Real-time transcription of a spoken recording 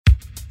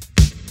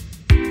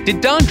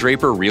Did Don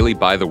Draper really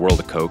buy the world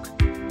a Coke?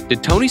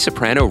 Did Tony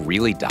Soprano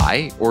really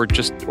die, or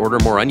just order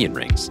more onion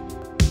rings?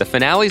 The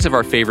finales of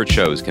our favorite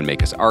shows can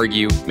make us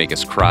argue, make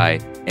us cry,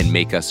 and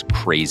make us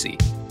crazy.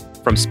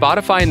 From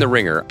Spotify and The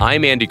Ringer,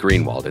 I'm Andy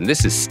Greenwald, and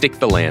this is Stick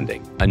the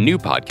Landing, a new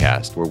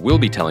podcast where we'll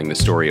be telling the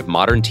story of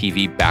modern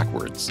TV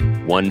backwards,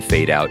 one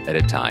fade out at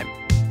a time.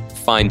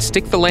 Find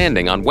Stick the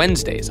Landing on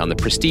Wednesdays on the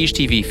Prestige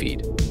TV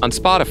feed, on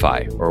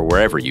Spotify, or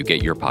wherever you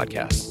get your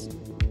podcasts.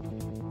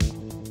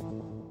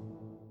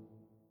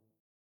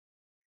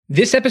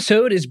 This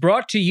episode is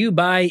brought to you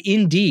by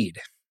Indeed.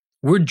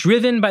 We're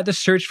driven by the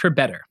search for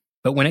better.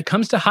 But when it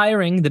comes to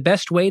hiring, the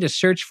best way to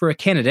search for a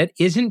candidate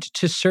isn't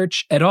to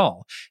search at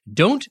all.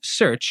 Don't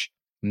search,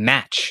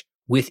 match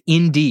with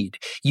Indeed.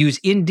 Use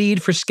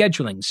Indeed for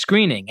scheduling,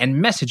 screening,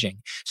 and messaging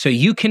so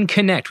you can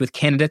connect with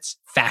candidates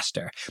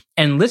faster.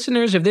 And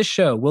listeners of this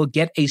show will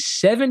get a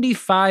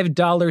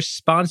 $75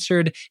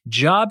 sponsored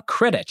job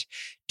credit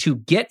to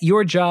get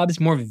your jobs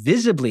more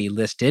visibly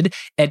listed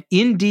at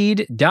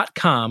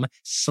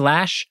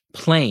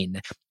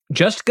Indeed.com/plane.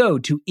 Just go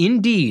to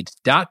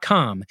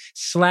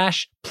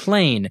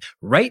Indeed.com/plane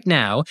right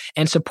now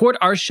and support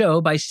our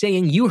show by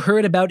saying you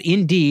heard about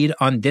Indeed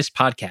on this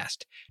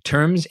podcast.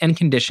 Terms and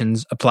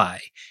conditions apply.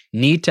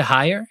 Need to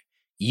hire?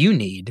 You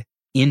need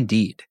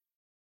Indeed.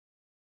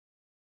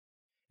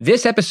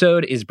 This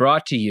episode is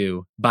brought to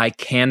you by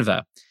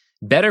Canva.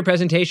 Better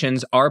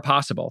presentations are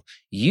possible.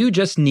 You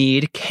just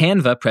need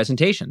Canva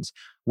presentations.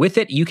 With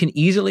it, you can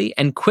easily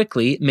and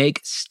quickly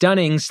make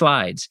stunning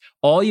slides.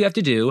 All you have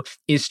to do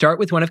is start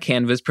with one of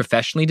Canva's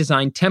professionally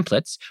designed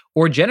templates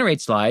or generate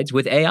slides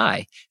with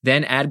AI.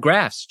 Then add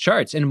graphs,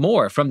 charts, and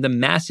more from the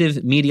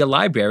massive media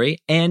library,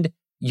 and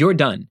you're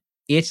done.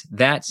 It's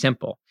that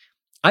simple.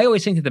 I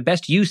always think that the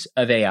best use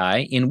of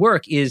AI in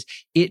work is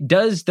it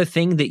does the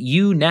thing that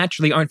you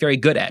naturally aren't very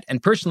good at.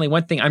 And personally,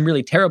 one thing I'm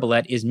really terrible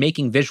at is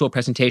making visual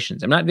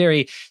presentations. I'm not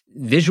very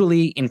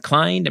visually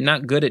inclined. I'm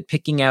not good at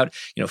picking out,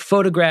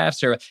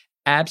 photographs or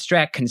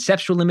abstract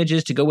conceptual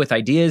images to go with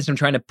ideas I'm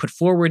trying to put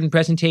forward in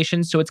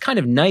presentations. So it's kind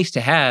of nice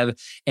to have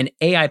an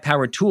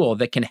AI-powered tool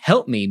that can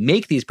help me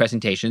make these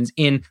presentations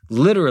in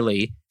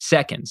literally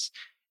seconds.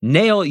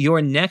 Nail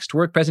your next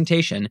work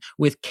presentation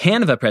with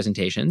Canva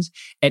presentations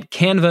at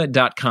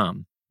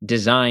canva.com,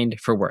 designed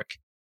for work.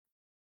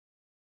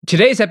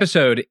 Today's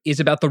episode is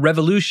about the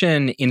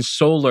revolution in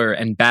solar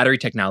and battery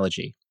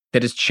technology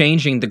that is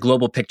changing the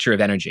global picture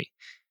of energy,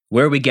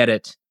 where we get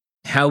it,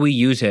 how we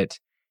use it,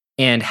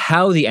 and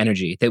how the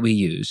energy that we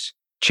use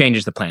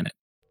changes the planet.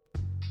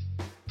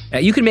 Now,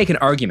 you can make an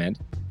argument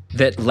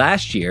that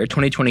last year,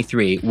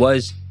 2023,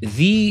 was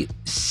the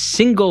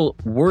single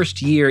worst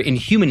year in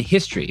human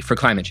history for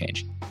climate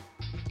change.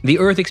 The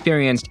Earth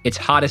experienced its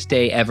hottest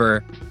day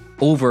ever,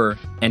 over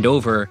and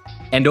over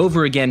and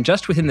over again,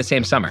 just within the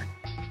same summer.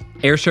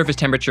 Air surface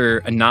temperature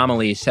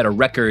anomalies set a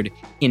record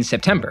in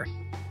September.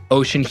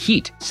 Ocean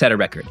heat set a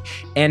record.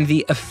 And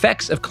the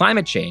effects of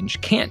climate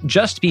change can't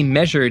just be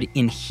measured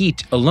in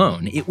heat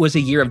alone. It was a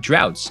year of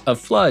droughts, of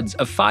floods,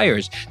 of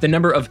fires. The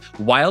number of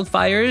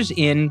wildfires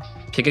in,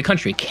 pick a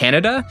country,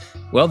 Canada,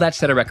 well, that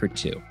set a record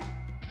too.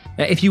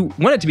 Now, if you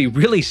want it to be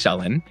really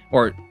sullen,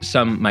 or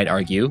some might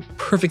argue,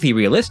 perfectly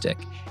realistic,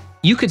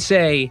 you could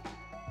say,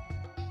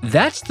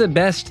 that's the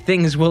best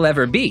things will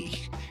ever be.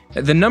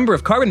 The number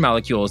of carbon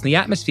molecules in the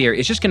atmosphere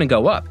is just going to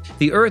go up.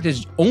 The Earth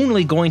is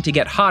only going to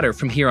get hotter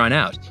from here on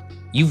out.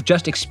 You've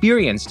just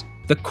experienced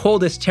the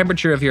coldest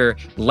temperature of your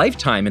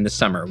lifetime in the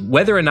summer.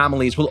 Weather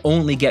anomalies will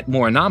only get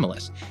more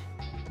anomalous.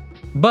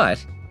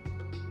 But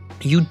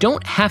you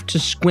don't have to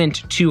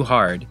squint too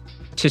hard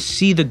to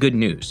see the good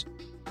news.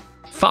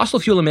 Fossil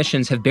fuel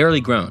emissions have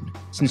barely grown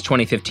since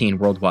 2015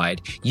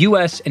 worldwide.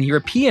 US and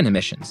European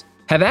emissions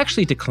have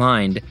actually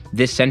declined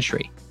this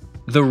century.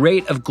 The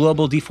rate of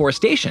global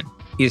deforestation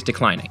is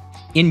declining.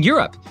 In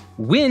Europe,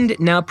 wind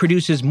now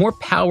produces more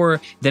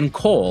power than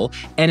coal,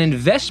 and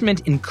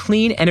investment in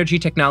clean energy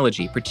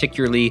technology,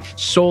 particularly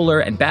solar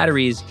and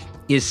batteries,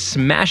 is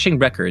smashing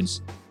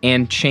records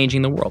and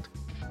changing the world.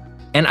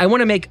 And I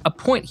want to make a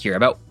point here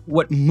about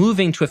what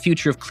moving to a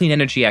future of clean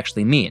energy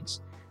actually means.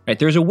 Right?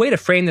 There's a way to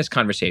frame this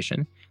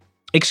conversation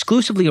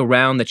exclusively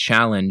around the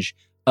challenge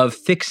of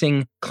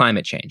fixing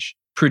climate change,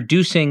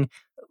 producing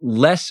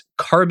less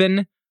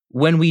carbon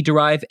when we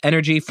derive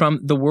energy from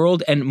the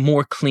world and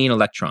more clean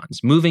electrons,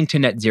 moving to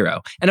net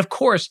zero. And of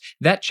course,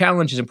 that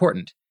challenge is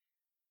important.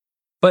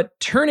 But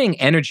turning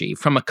energy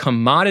from a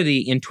commodity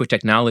into a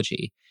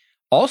technology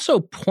also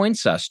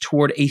points us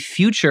toward a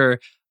future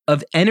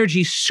of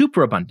energy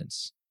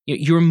superabundance.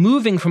 You're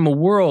moving from a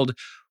world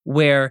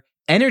where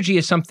energy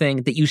is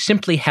something that you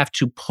simply have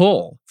to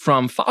pull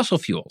from fossil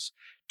fuels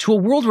to a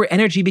world where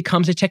energy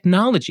becomes a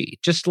technology,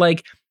 just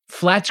like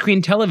flat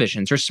screen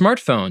televisions or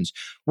smartphones,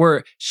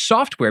 where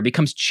software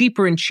becomes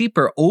cheaper and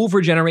cheaper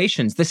over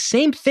generations. The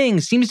same thing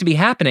seems to be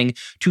happening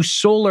to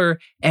solar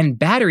and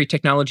battery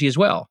technology as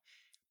well.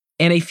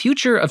 And a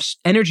future of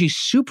energy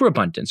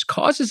superabundance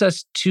causes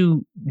us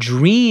to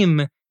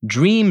dream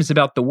dreams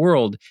about the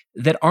world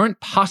that aren't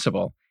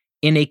possible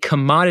in a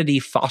commodity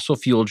fossil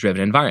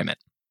fuel-driven environment.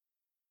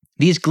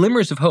 These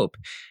glimmers of hope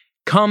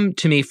come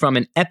to me from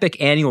an epic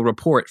annual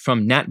report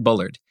from Nat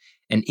Bullard,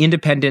 an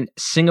independent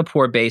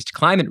Singapore-based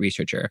climate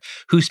researcher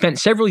who spent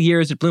several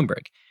years at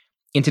Bloomberg.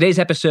 In today's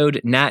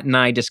episode, Nat and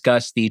I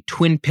discuss the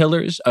twin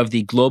pillars of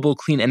the global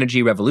clean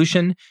energy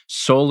revolution,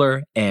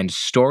 solar and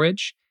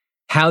storage,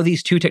 how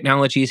these two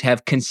technologies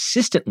have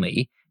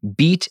consistently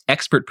beat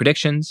expert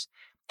predictions,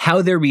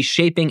 how they're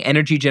reshaping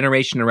energy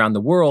generation around the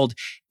world,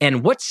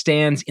 and what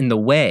stands in the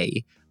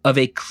way of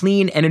a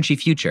clean energy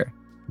future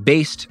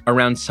based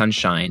around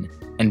sunshine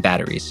and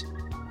batteries.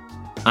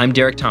 I'm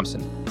Derek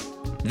Thompson.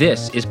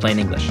 This is Plain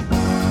English.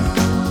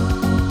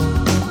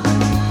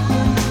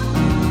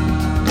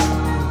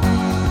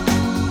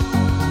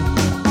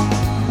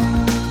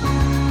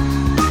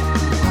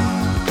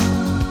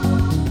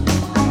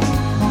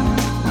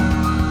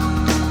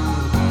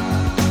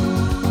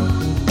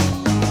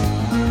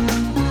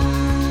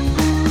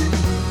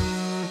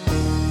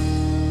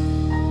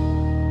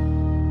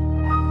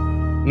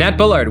 Nat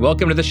Bullard,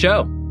 welcome to the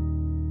show.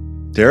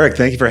 Derek,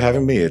 thank you for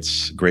having me.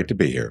 It's great to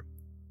be here.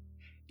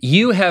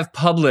 You have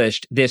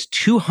published this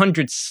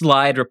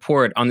 200-slide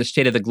report on the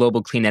state of the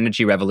global clean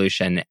energy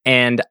revolution,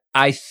 and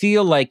I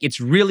feel like it's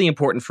really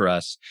important for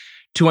us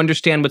to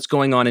understand what's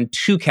going on in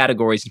two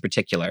categories in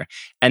particular,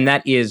 and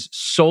that is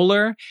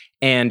solar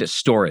and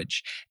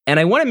storage. And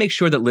I want to make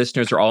sure that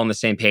listeners are all on the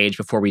same page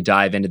before we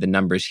dive into the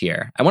numbers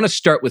here. I want to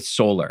start with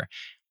solar.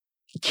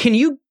 Can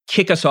you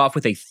kick us off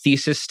with a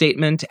thesis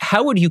statement?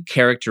 How would you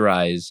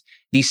characterize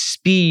the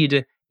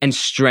speed and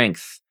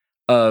strength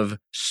of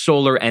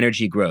solar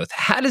energy growth?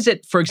 How does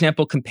it, for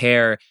example,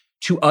 compare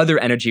to other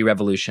energy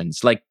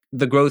revolutions, like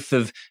the growth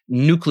of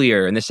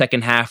nuclear in the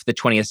second half of the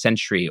 20th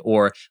century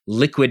or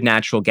liquid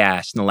natural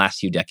gas in the last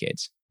few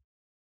decades?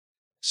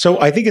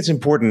 So I think it's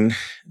important,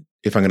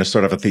 if I'm going to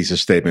start off a thesis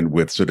statement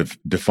with sort of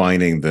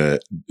defining the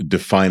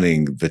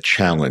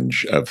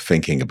challenge of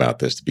thinking about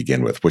this to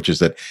begin with, which is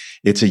that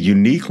it's a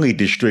uniquely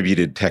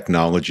distributed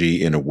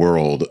technology in a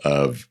world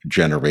of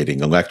generating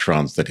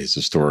electrons that has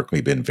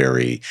historically been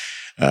very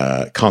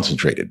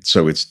concentrated.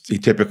 So it's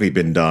typically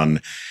been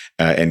done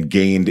and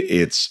gained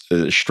its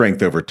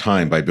strength over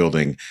time by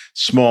building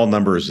small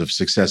numbers of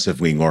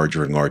successively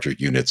larger and larger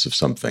units of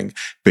something,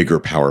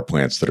 bigger power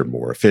plants that are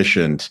more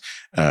efficient,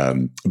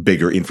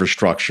 bigger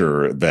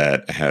infrastructure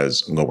that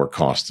has lower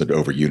costs of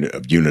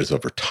units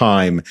over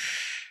time.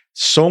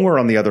 Solar,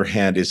 on the other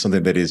hand, is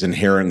something that is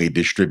inherently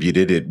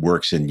distributed. It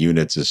works in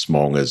units as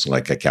small as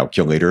like a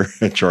calculator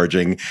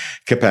charging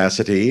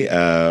capacity,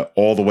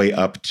 all the way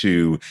up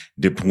to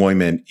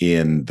deployment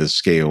in the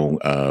scale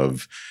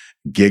of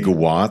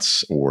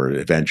gigawatts or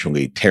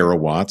eventually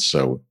terawatts,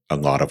 so a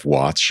lot of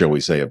watts, shall we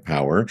say, of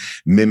power,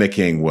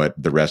 mimicking what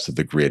the rest of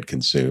the grid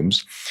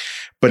consumes.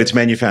 But it's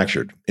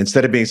manufactured.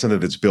 Instead of being something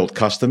that's built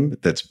custom,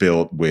 that's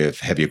built with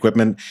heavy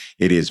equipment,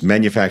 it is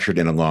manufactured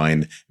in a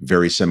line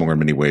very similar in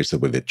many ways to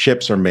the way that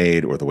chips are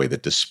made or the way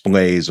that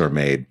displays are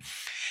made.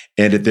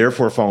 And it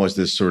therefore follows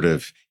this sort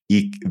of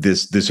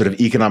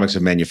economics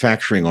of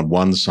manufacturing on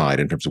one side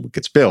in terms of what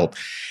gets built.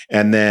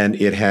 And then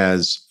it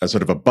has a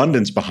sort of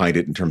abundance behind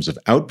it in terms of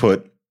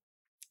output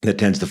that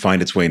tends to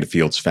find its way into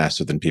fields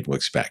faster than people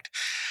expect.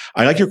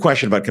 I like your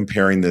question about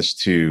comparing this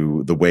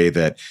to the way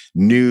that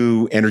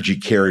new energy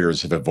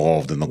carriers have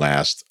evolved in the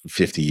last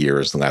 50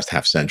 years, the last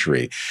half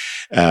century.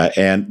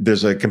 And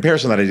there's a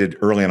comparison that I did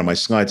early on my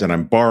slides, and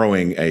I'm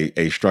borrowing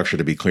a structure,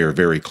 to be clear,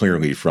 very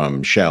clearly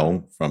from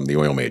Shell, from the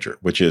oil major,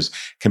 which is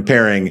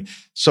comparing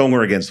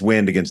solar against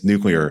wind, against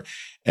nuclear,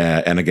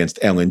 and against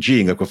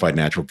LNG, liquefied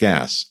natural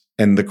gas.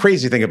 And the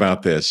crazy thing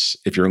about this,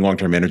 if you're a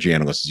long-term energy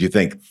analyst, is you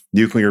think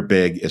nuclear,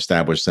 big,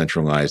 established,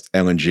 centralized,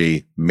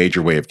 LNG,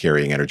 major way of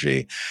carrying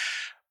energy.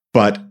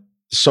 But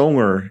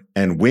solar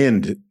and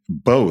wind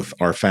both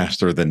are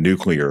faster than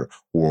nuclear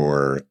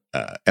or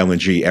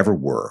LNG ever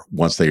were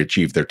once they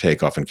achieved their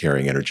takeoff and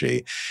carrying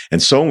energy.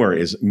 And solar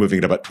is moving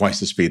at about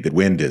twice the speed that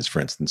wind is, for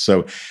instance.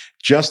 So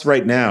just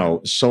right now,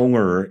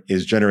 solar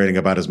is generating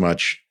about as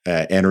much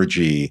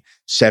energy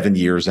 7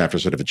 years after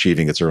sort of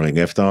achieving its early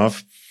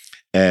liftoff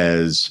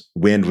as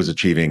wind was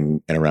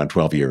achieving in around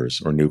 12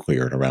 years, or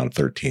nuclear in around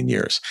 13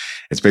 years.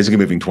 It's basically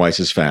moving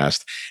twice as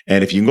fast.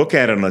 And if you look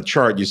at it on a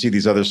chart, you see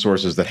these other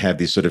sources that have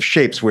these sort of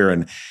shapes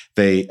wherein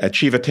they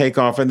achieve a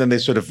takeoff and then they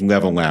sort of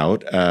level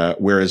out,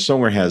 whereas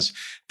solar has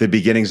the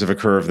beginnings of a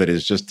curve that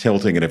is just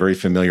tilting in a very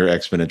familiar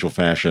exponential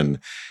fashion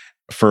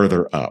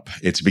further up.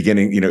 It's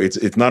beginning,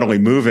 it's not only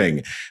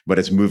moving, but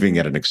it's moving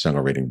at an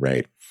accelerating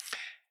rate.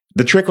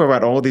 The trick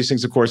about all of these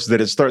things, of course, is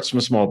that it starts from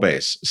a small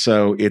base.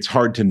 So it's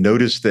hard to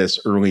notice this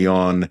early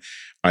on,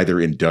 either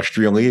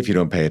industrially, if you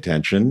don't pay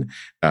attention,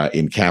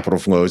 in capital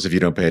flows, if you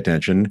don't pay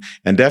attention,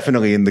 and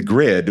definitely in the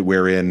grid,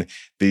 wherein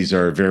these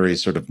are very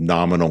sort of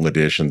nominal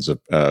additions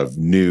of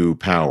new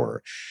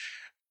power.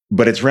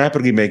 But it's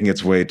rapidly making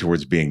its way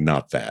towards being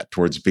not that,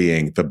 towards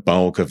being the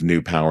bulk of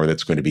new power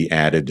that's going to be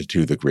added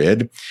to the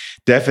grid.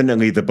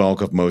 Definitely the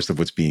bulk of most of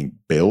what's being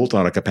built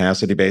on a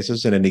capacity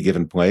basis in any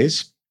given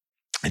place.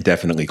 And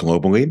definitely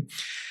globally,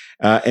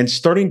 and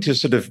starting to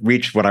sort of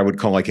reach what I would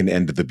call like an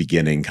end of the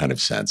beginning kind of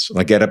sense,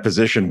 like at a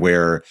position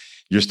where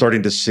you're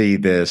starting to see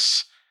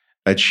this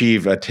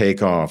achieve a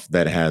takeoff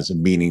that has a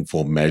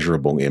meaningful,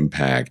 measurable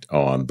impact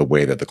on the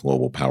way that the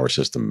global power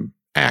system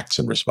acts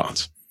and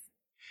responds.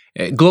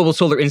 Global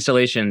solar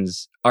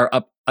installations are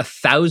up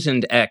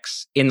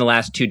 1,000x in the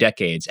last 2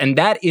 decades. And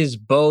that is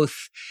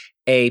both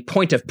a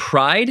point of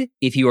pride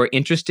if you are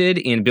interested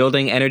in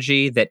building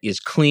energy that is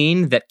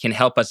clean, that can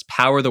help us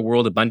power the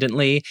world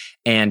abundantly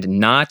and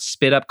not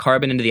spit up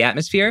carbon into the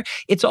atmosphere.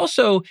 It's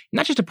also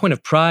not just a point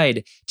of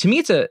pride. To me,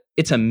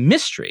 it's a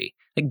mystery.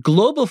 Like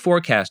global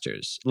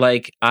forecasters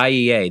like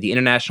IEA, the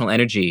International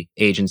Energy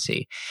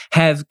Agency,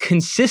 have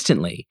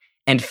consistently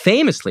and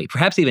famously,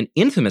 perhaps even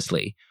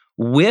infamously,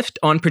 whiffed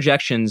on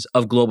projections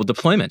of global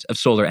deployment of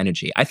solar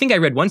energy. I think I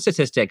read one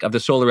statistic of the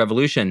solar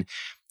revolution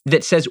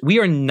that says we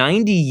are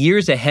 90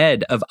 years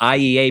ahead of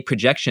IEA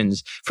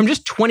projections from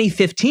just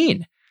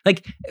 2015.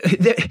 Like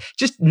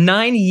just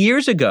 9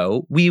 years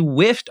ago, we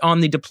whiffed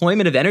on the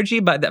deployment of energy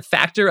by the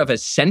factor of a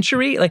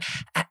century. Like,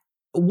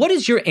 what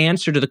is your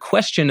answer to the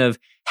question of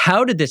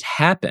how did this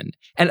happen?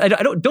 And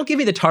don't give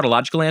me the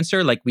tautological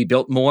answer, like we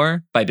built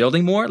more by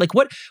building more. Like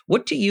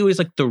what to you is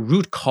like the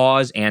root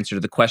cause answer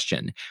to the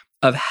question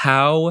of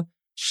how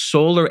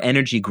solar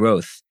energy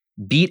growth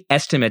beat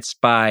estimates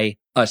by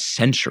a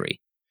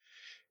century?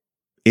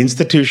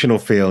 Institutional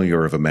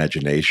failure of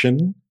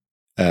imagination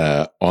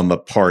on the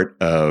part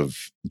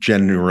of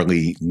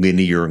generally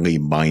linearly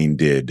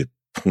minded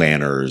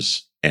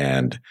planners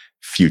and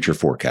future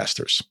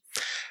forecasters.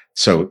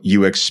 So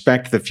you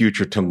expect the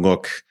future to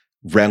look,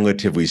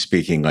 relatively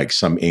speaking, like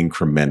some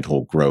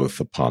incremental growth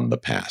upon the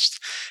past.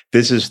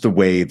 This is the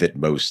way that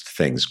most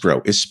things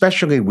grow,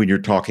 especially when you're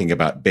talking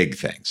about big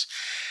things.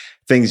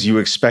 Things you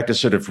expect to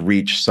sort of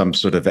reach some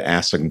sort of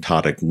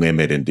asymptotic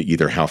limit into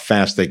either how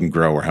fast they can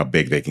grow or how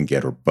big they can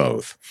get or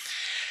both.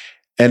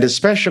 And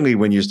especially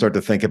when you start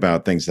to think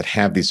about things that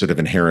have these sort of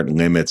inherent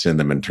limits in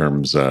them in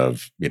terms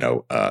of,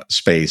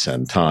 space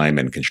and time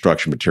and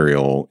construction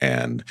material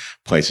and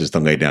places to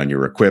lay down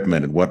your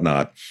equipment and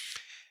whatnot,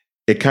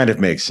 it kind of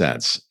makes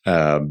sense.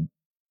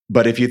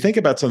 But if you think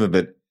about something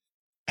that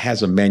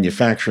has a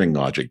manufacturing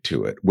logic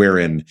to it,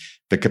 wherein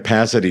the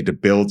capacity to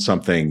build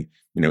something,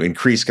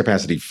 increase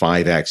capacity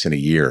 5x in a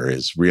year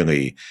is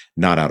really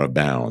not out of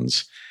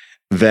bounds,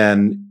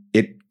 then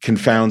it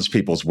confounds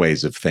people's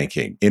ways of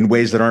thinking in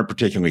ways that aren't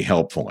particularly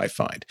helpful, I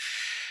find.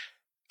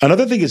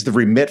 Another thing is the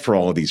remit for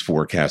all of these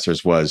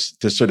forecasters was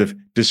to sort of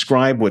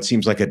describe what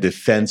seems like a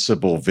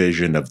defensible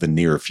vision of the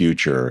near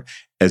future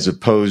as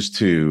opposed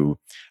to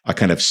a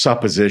kind of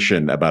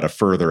supposition about a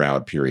further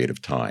out period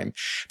of time.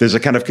 There's a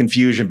kind of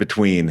confusion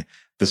between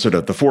the sort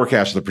of the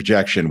forecast or the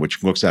projection,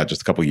 which looks out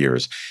just a couple of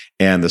years,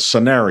 and the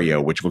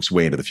scenario, which looks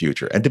way into the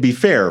future. And to be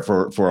fair,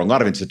 for a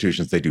lot of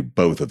institutions, they do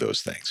both of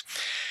those things.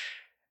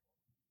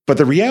 But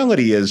the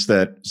reality is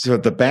that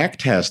the back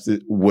test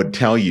would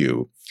tell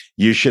you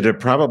should have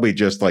probably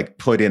just like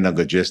put in a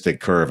logistic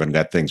curve and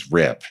let things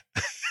rip.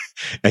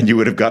 And you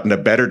would have gotten a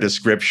better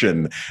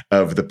description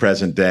of the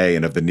present day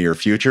and of the near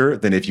future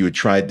than if you had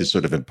tried to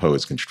sort of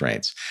impose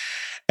constraints.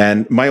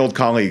 And my old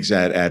colleagues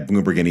at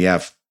Bloomberg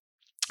NEF,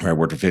 where I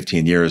worked for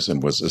 15 years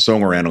and was a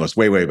solar analyst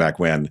way back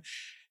when,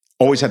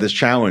 always had this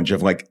challenge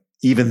of like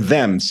even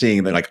them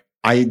seeing that like,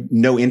 I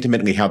know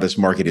intimately how this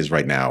market is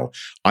right now.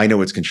 I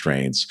know its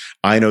constraints.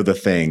 I know the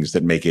things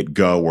that make it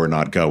go or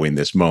not go in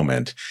this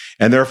moment.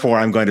 And therefore,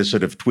 I'm going to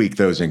sort of tweak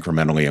those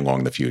incrementally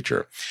along the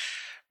future.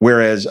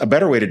 Whereas a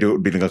better way to do it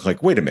would be to look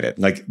like, wait a minute,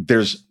 like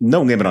there's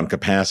no limit on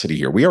capacity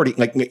here. We already,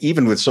 like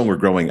even with solar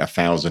growing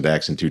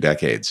 1,000x in 2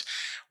 decades,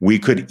 we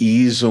could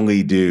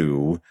easily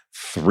do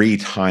 3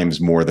 times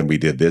more than we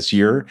did this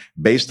year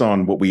based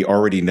on what we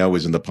already know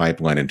is in the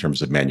pipeline in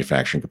terms of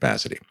manufacturing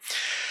capacity.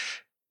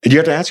 And you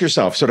have to ask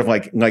yourself, sort of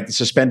like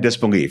suspend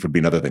disbelief would be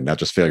another thing, not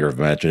just failure of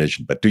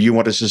imagination, but do you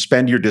want to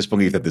suspend your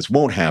disbelief that this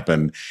won't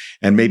happen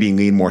and maybe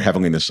lean more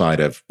heavily on the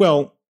side of,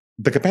 well,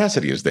 the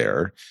capacity is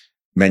there.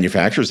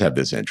 Manufacturers have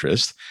this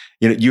interest.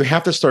 You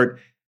have to start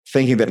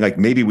thinking that like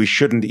maybe we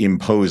shouldn't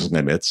impose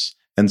limits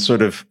and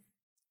sort of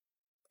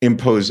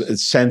impose a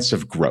sense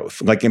of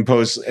growth, like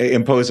impose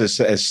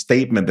a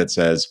statement that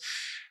says,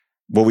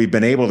 well, we've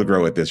been able to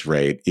grow at this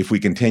rate. If we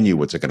continue,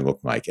 what's it going to look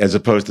like? As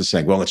opposed to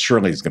saying, well, it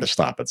surely is going to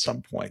stop at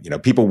some point.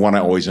 People want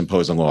to always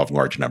impose a law of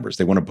large numbers.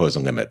 They want to impose a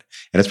limit.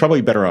 And it's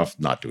probably better off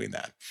not doing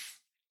that.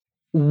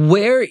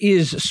 Where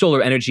is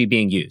solar energy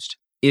being used?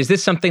 Is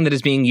this something that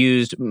is being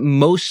used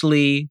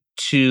mostly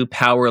to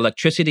power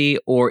electricity,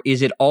 or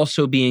is it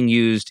also being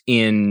used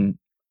in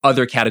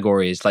other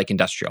categories like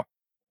industrial?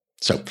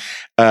 So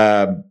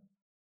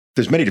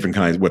there's many different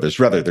kinds. Well,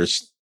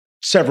 there's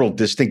several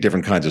distinct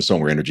different kinds of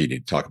solar energy you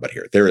need to talk about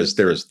here. There is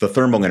the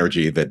thermal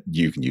energy that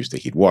you can use to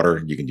heat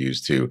water. You can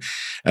use to,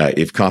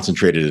 if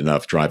concentrated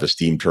enough, drive a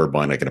steam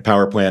turbine like in a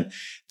power plant.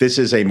 This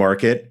is a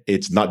market.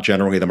 It's not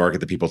generally the market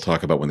that people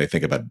talk about when they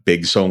think about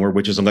big solar,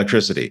 which is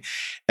electricity.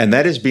 And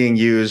that is being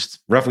used,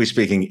 roughly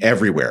speaking,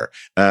 everywhere.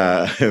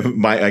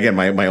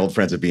 My old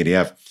friends at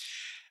BNEF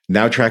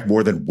now track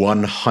more than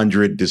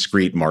 100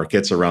 discrete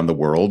markets around the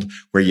world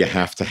where you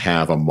have to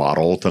have a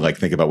model to like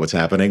think about what's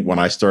happening. When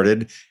I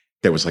started,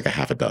 there was like a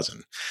half a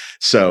dozen.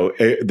 So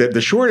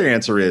the short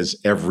answer is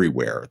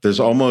everywhere. There's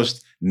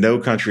almost no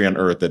country on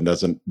earth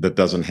that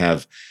doesn't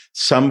have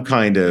some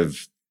kind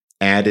of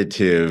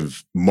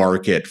additive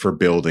market for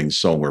building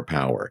solar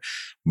power.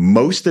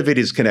 Most of it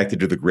is connected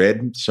to the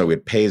grid, so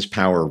it pays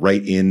power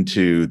right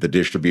into the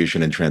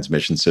distribution and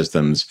transmission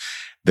systems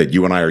that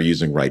you and I are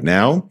using right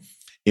now.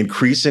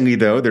 Increasingly,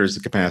 though, there's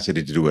the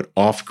capacity to do it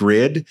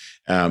off-grid.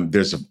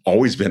 There's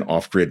always been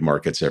off-grid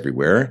markets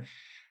everywhere.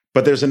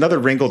 But there's another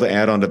wrinkle to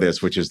add onto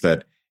this, which is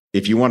that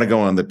if you want to go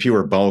on the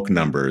pure bulk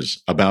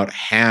numbers, about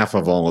half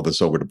of all of the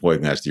solar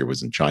deployed last year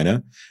was in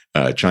China.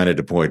 China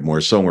deployed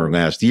more solar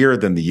last year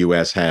than the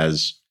U.S.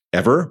 has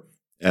ever.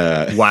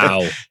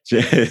 Wow.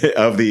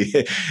 This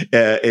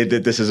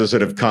is a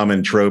sort of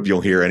common trope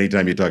you'll hear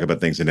anytime you talk about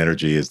things in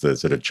energy, is the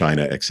sort of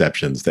China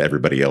exceptions to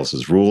everybody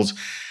else's rules.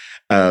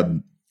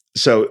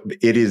 So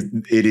it is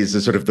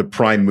the sort of the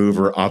prime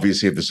mover,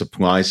 obviously, of the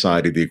supply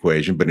side of the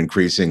equation, but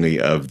increasingly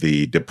of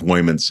the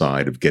deployment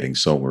side of getting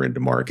solar into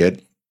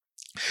market.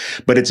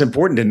 But it's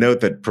important to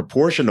note that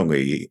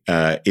proportionally,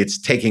 it's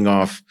taking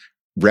off,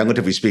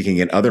 relatively speaking,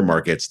 in other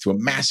markets to a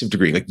massive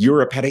degree. Like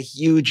Europe had a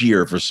huge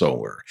year for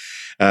solar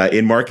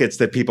in markets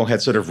that people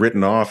had sort of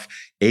written off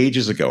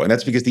ages ago. And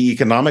that's because the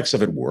economics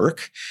of it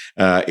work.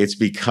 It's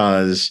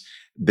because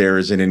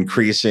there's an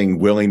increasing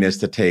willingness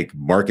to take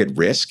market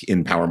risk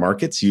in power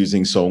markets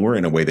using solar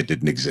in a way that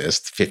didn't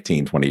exist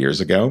 15, 20 years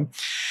ago.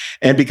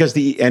 And because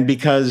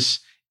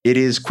it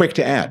is quick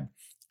to add.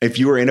 If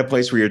you are in a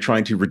place where you're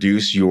trying to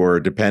reduce your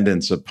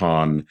dependence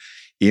upon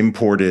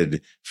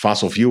imported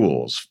fossil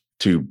fuels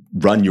to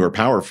run your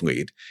power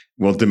fleet,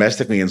 well,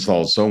 domestically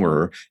installed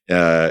solar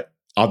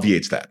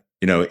obviates that.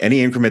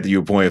 Any increment that you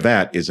employ of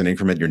that is an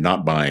increment you're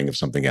not buying of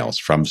something else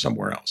from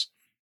somewhere else.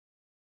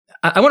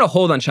 I want to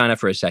hold on China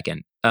for a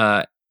second.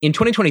 In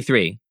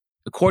 2023,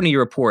 according to your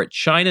report,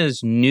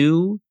 China's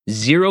new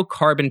zero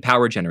carbon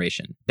power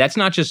generation, that's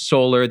not just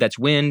solar, that's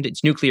wind,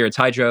 it's nuclear, it's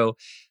hydro,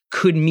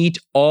 could meet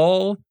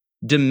all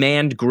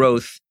demand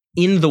growth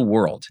in the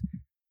world.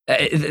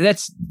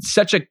 That's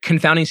such a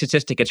confounding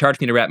statistic. It's hard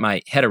for me to wrap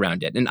my head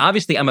around it. And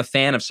obviously, I'm a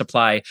fan of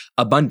supply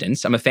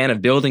abundance. I'm a fan of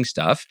building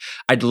stuff.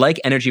 I'd like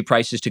energy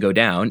prices to go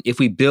down. If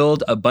we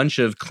build a bunch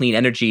of clean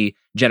energy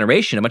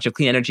generation, a bunch of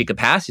clean energy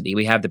capacity,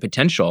 we have the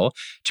potential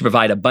to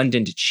provide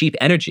abundant, cheap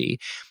energy.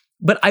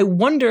 But I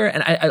wonder,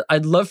 and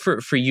I'd love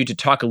for you to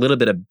talk a little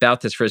bit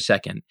about this for a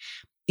second.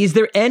 Is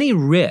there any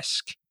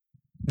risk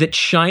that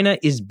China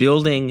is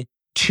building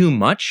too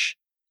much?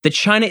 That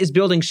China is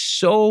building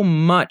so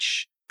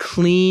much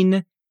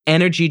clean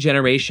energy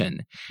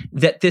generation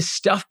that this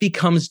stuff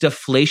becomes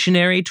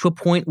deflationary to a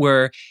point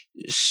where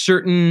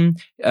certain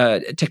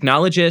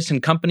technologists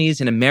and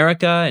companies in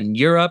America and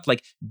Europe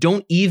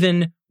don't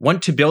even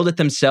want to build it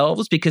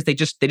themselves because they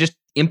just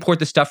import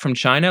the stuff from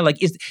China?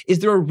 Is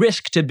there a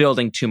risk to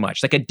building too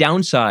much, like a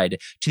downside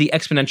to the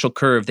exponential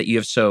curve that you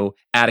have so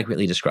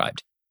adequately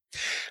described?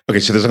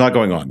 Okay, so there's a lot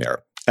going on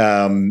there.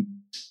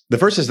 The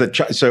first is that,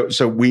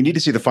 so we need to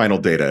see the final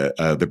data.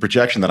 The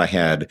projection that I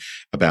had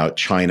about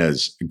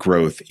China's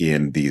growth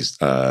in these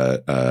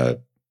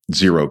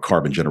zero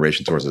carbon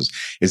generation sources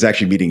is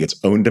actually meeting its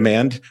own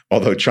demand,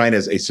 although China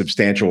is a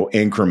substantial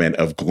increment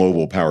of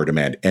global power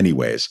demand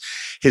anyways.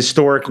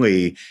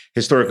 Historically,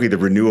 the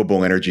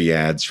renewable energy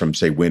adds from,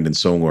 say, wind and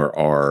solar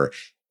are,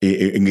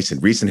 at least in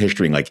recent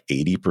history, like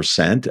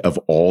 80% of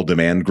all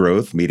demand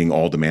growth, meeting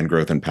all demand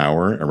growth in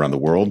power around the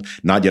world.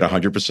 Not yet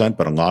 100%,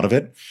 but a lot of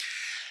it.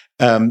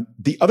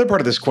 The other part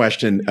of this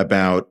question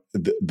about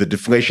the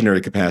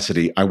deflationary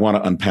capacity, I want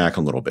to unpack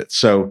a little bit.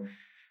 So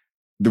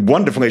the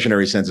one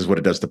deflationary sense is what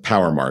it does to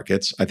power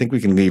markets. I think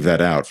we can leave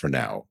that out for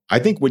now. I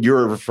think what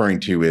you're referring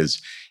to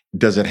is,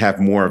 does it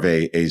have more of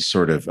a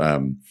sort of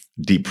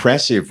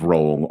depressive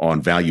role on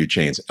value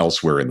chains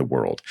elsewhere in the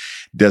world?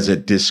 Does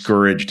it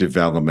discourage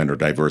development or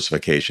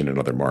diversification in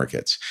other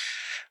markets?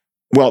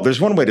 Well,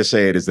 there's one way to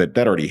say it is that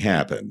already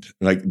happened.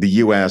 Like the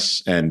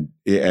US and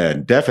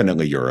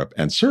definitely Europe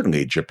and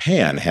certainly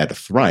Japan had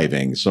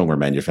thriving solar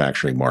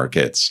manufacturing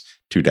markets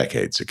 2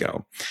 decades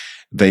ago.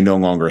 They no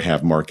longer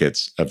have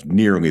markets of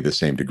nearly the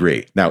same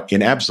degree. Now,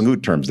 in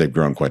absolute terms, they've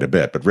grown quite a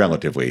bit, but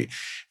relatively,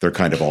 they're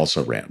kind of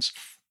also rams.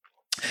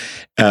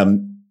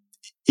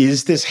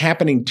 Is this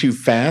happening too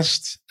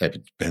fast?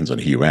 It depends on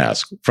who you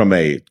ask. From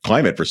a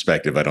climate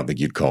perspective, I don't think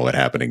you'd call it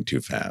happening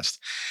too fast.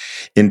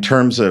 In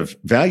terms of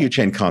value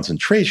chain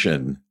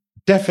concentration,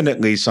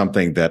 definitely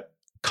something that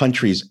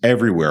countries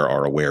everywhere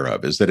are aware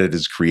of is that it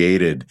has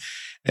created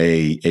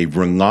a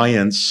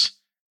reliance,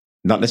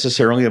 not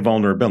necessarily a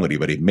vulnerability,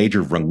 but a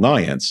major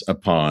reliance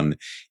upon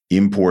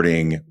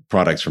importing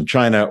products from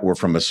China or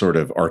from a sort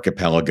of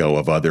archipelago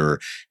of other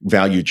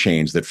value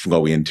chains that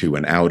flow into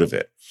and out of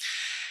it.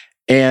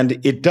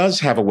 And it does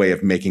have a way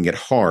of making it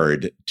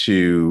hard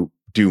to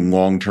do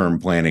long-term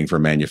planning for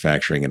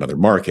manufacturing in other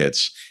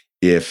markets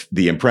if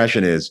the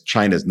impression is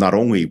China's not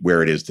only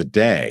where it is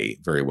today,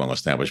 very well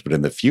established, but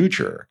in the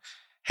future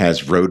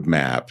has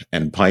roadmap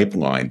and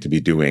pipeline to be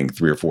doing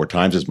 3 or 4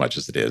 times as much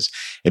as it is,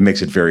 it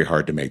makes it very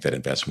hard to make that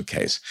investment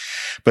case.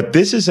 But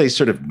this is a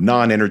sort of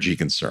non-energy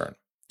concern,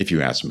 if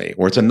you ask me,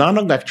 or it's a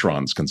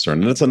non-electrons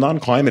concern, and it's a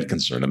non-climate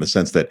concern in the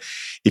sense that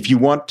if you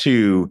want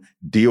to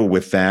deal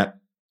with that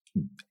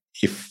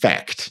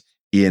effect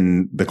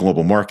in the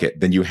global market,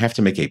 then you have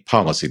to make a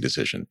policy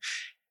decision.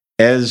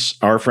 As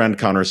our friend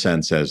Connor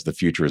Sen says, the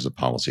future is a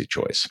policy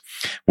choice.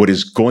 What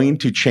is going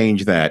to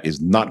change that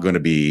is not going to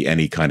be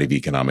any kind of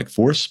economic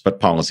force, but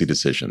policy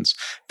decisions.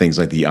 Things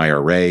like the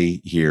IRA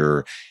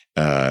here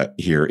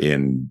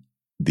in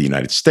the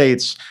United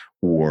States,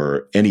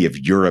 or any of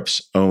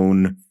Europe's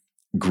own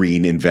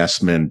green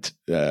investment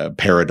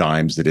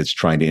paradigms that it's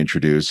trying to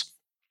introduce,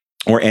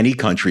 or any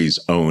country's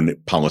own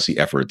policy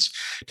efforts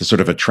to sort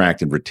of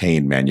attract and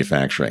retain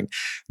manufacturing.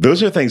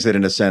 Those are things that,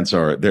 in a sense,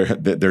 they're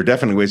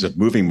definitely ways of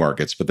moving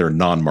markets, but they're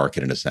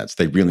non-market in a sense.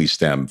 They really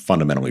stem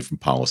fundamentally from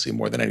policy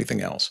more than anything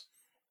else.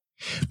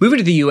 Moving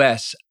to the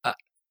U.S.,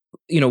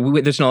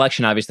 there's an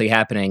election obviously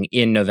happening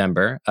in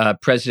November.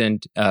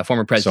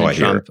 Former President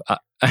Trump.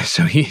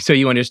 So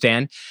you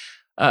understand.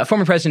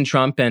 Former President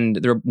Trump and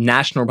the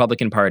National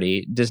Republican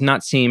Party does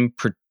not seem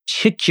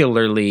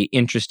particularly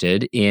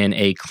interested in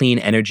a clean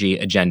energy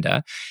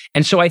agenda.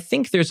 And so I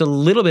think there's a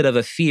little bit of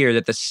a fear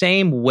that the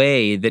same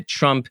way that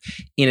Trump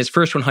in his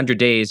first 100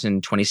 days in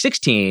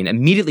 2016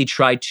 immediately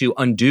tried to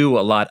undo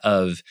a lot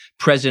of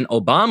President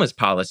Obama's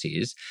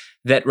policies,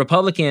 that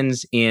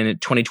Republicans in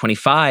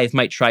 2025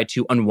 might try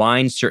to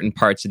unwind certain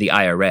parts of the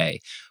IRA,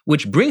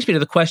 which brings me to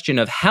the question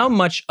of how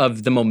much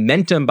of the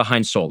momentum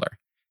behind solar,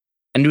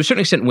 and to a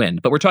certain extent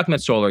wind, but we're talking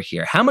about solar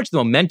here. How much of the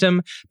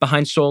momentum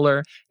behind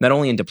solar, not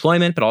only in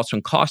deployment, but also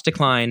in cost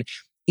decline,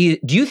 do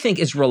you think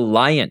is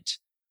reliant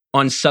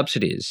on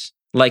subsidies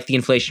like the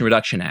Inflation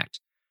Reduction Act,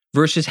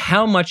 versus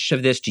how much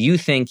of this do you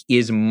think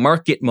is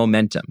market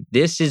momentum?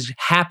 This is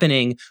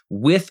happening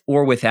with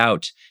or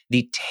without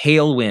the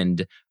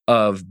tailwind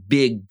of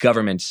big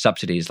government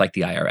subsidies like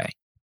the IRA.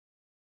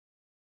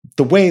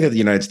 The way that the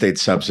United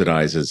States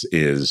subsidizes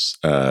is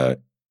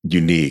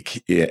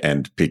unique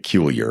and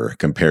peculiar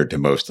compared to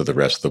most of the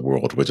rest of the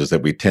world, which is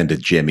that we tend to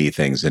jimmy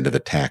things into the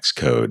tax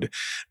code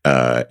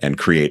and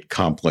create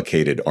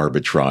complicated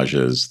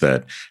arbitrages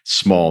that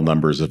small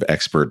numbers of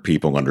expert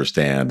people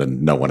understand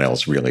and no one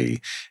else really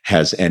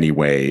has any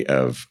way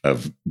of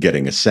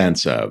getting a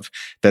sense of.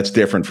 That's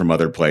different from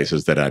other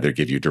places that either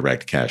give you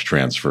direct cash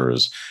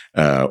transfers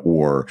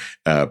or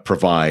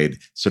provide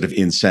sort of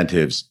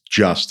incentives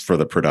just for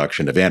the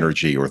production of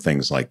energy or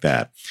things like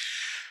that.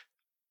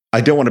 I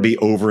don't want to be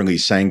overly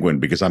sanguine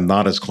because I'm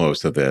not as close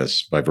to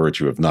this by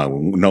virtue of no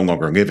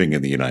longer living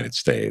in the United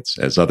States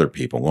as other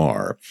people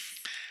are.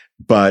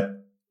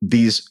 But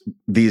these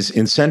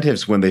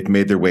incentives, when they've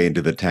made their way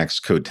into the tax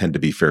code, tend to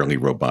be fairly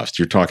robust.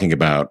 You're talking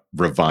about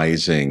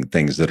revising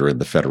things that are in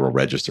the Federal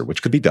Register,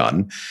 which could be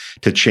done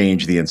to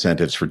change the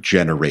incentives for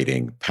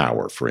generating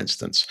power, for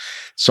instance.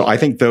 So I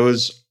think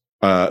those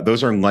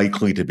are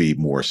likely to be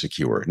more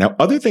secure. Now,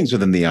 other things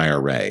within the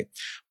IRA,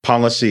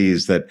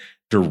 policies that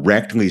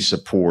directly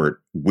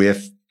support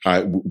with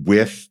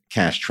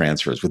cash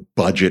transfers, with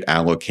budget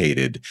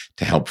allocated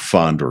to help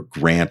fund or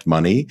grant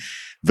money,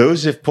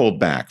 those have pulled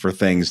back for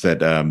things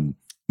that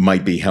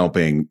might be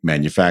helping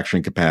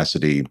manufacturing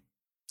capacity,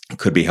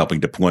 could be helping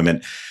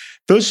deployment.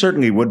 Those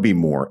certainly would be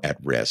more at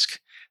risk.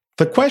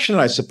 The question,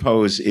 I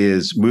suppose,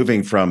 is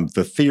moving from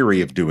the theory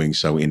of doing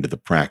so into the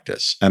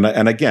practice. And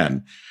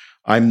again,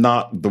 I'm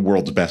not the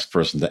world's best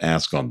person to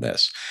ask on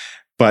this.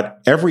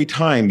 But every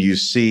time you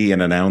see an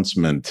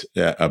announcement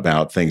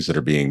about things that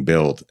are being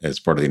built as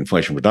part of the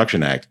Inflation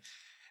Reduction Act,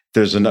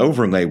 there's an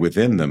overlay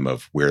within them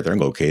of where they're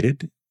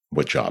located,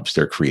 what jobs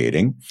they're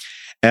creating.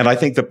 And I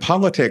think the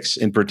politics,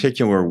 in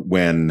particular,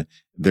 when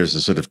there's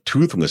a sort of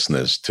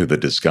toothlessness to the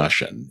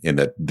discussion in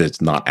that that's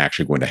not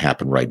actually going to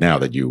happen right now,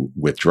 that you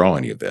withdraw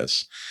any of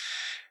this,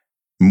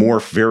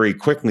 morph very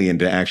quickly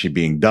into actually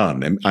being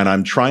done. And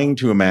I'm trying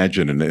to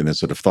imagine in a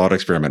sort of thought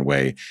experiment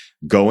way,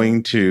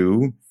 going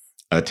to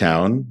a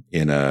town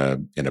in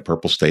a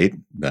purple state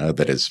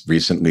that has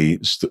recently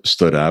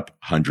stood up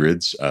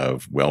hundreds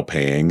of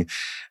well-paying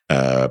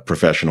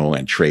professional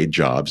and trade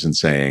jobs, and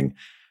saying,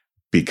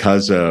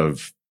 because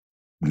of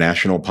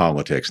national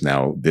politics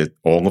now, that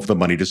all of the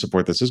money to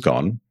support this is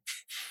gone.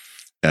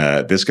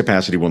 This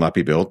capacity will not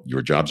be built.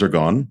 Your jobs are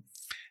gone.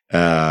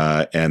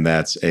 And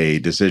that's a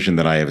decision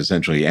that I have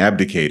essentially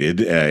abdicated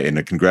in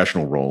a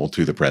congressional role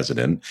to the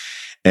president.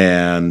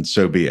 And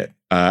so be it.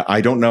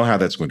 I don't know how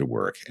that's going to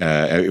work,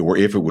 or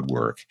if it would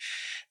work.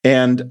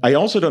 And I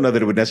also don't know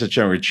that it would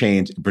necessarily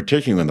change,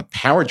 particularly on the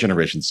power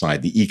generation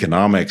side, the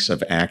economics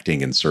of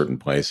acting in certain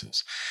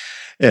places.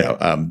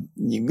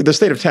 The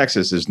state of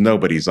Texas is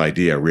nobody's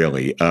idea,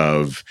 really,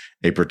 of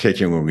a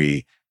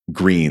particularly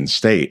green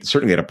state.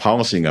 Certainly at a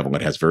policy level,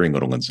 it has very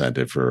little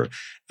incentive for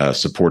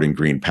supporting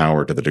green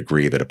power to the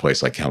degree that a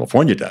place like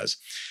California does.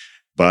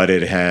 But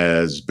it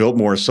has built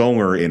more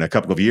solar in a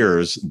couple of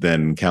years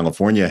than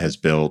California has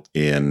built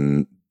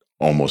in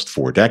almost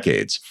 4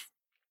 decades.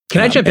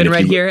 Can I jump in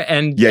right here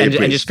and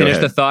just finish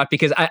the thought?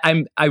 Because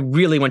I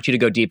really want you to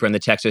go deeper in the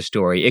Texas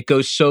story. It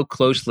goes so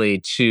closely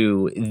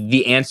to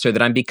the answer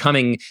that I'm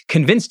becoming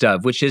convinced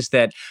of, which is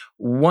that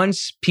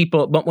once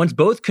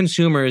both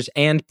consumers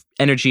and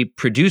energy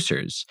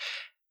producers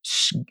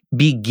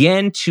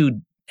begin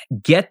to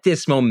get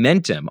this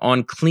momentum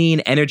on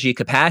clean energy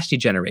capacity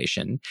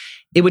generation,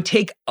 it would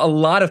take a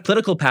lot of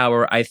political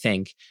power, I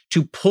think,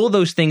 to pull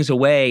those things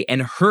away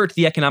and hurt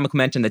the economic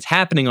momentum that's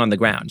happening on the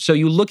ground. So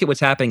you look at what's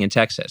happening in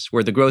Texas,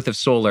 where the growth of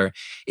solar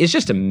is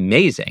just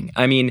amazing.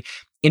 I mean,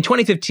 in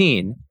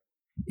 2015,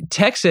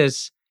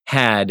 Texas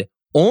had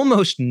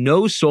almost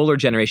no solar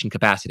generation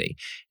capacity.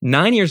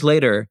 9 years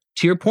later,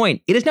 to your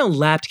point, it has now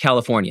lapped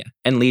California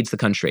and leads the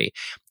country.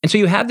 And so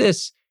you have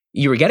this,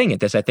 you were getting at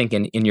this, I think,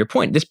 in your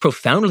point, this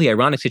profoundly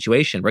ironic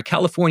situation where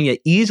California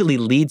easily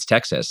leads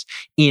Texas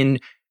in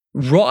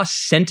raw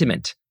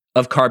sentiment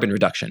of carbon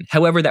reduction,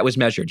 however that was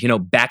measured.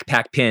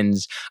 Backpack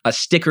pins,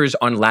 stickers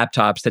on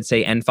laptops that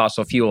say end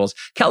fossil fuels.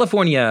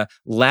 California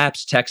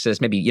laps Texas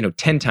maybe,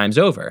 10 times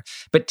over.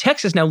 But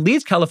Texas now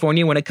leads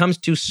California when it comes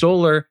to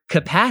solar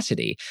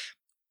capacity.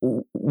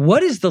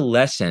 What is the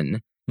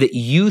lesson that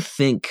you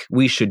think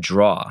we should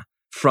draw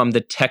from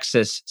the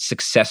Texas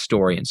success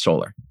story in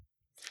solar?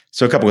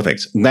 So a couple of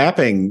things.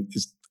 Lapping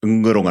is a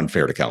little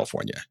unfair to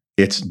California.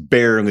 It's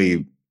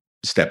barely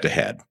stepped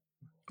ahead.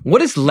 What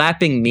does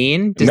lapping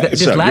mean?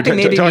 Does lapping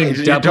maybe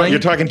mean doubling? You're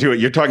talking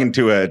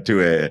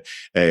to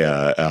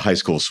a high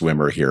school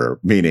swimmer here.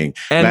 Meaning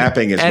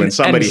lapping is when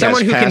somebody has passed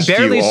you all the way around. Someone who can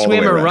barely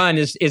swim or run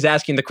is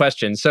asking the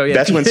question. So yeah.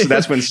 that's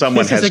when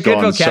someone has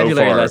gone so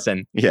far.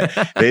 Lesson.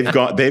 Yeah,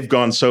 they've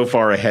gone so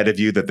far ahead of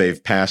you that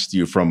they've passed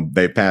you from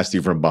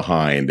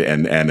behind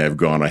and have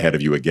gone ahead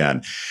of you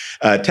again.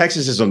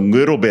 Texas is a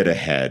little bit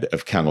ahead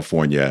of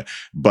California,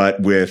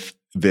 but with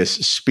this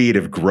speed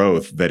of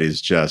growth that is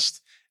just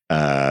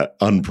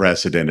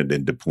unprecedented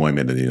in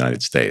deployment in the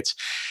United States.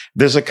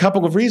 There's a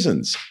couple of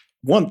reasons.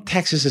 One,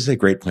 Texas is a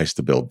great place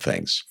to build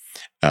things.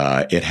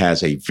 It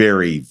has a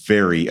very,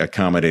 very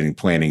accommodating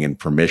planning and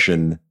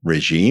permission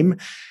regime.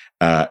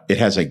 It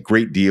has a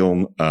great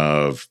deal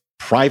of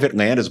private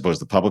land as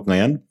opposed to public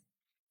land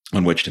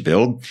on which to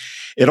build.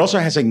 It also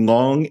has a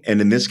long,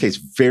 and in this case,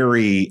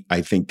 very,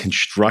 I think,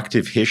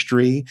 constructive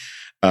history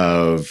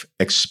of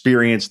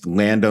experienced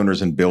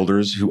landowners and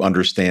builders who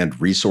understand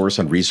resource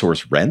and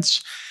resource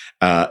rents.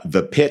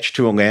 The pitch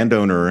to a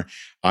landowner,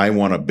 I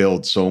want to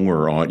build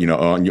solar on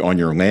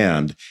your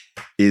land,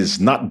 is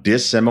not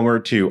dissimilar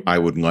to, I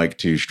would like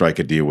to strike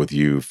a deal with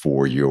you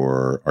for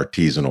your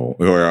artisanal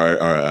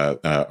or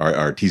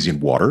artesian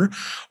water,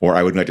 or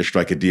I would like to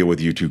strike a deal with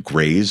you to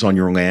graze on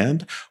your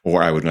land,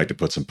 or I would like to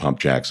put some pump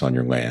jacks on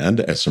your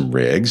land as some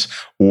rigs,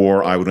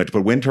 or I would like to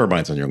put wind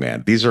turbines on your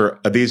land. These are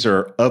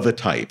of a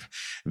type.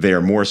 They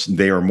are more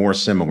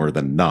similar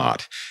than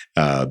not.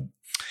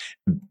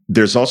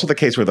 There's also the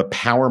case where the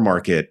power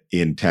market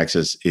in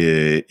Texas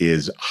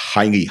is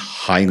highly,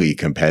 highly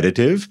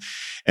competitive.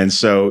 And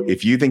so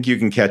if you think you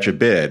can catch a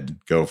bid,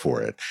 go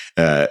for it.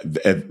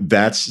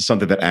 That's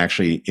something that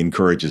actually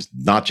encourages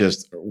not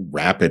just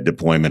rapid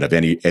deployment of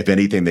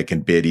anything that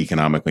can bid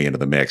economically into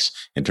the mix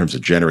in terms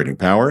of generating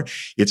power.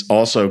 It's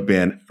also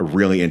been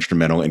really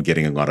instrumental in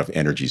getting a lot of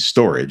energy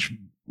storage,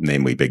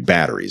 namely big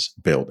batteries,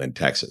 built in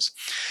Texas.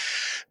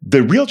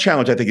 The real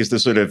challenge, I think, is to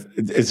sort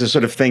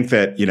of think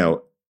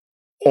that,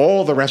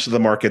 all the rest of the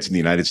markets in the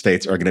United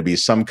States are going to be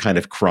some kind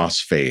of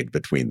crossfade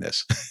between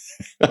this.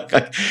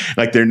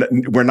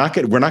 We're not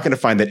going to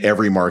find that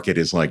every market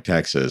is like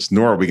Texas,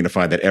 nor are we going to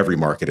find that every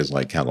market is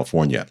like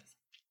California.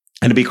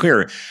 And to be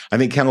clear, I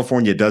think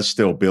California does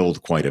still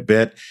build quite a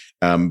bit,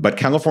 but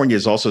California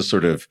is also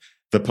sort of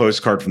the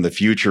postcard from the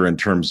future in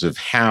terms of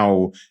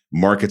how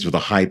markets with a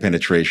high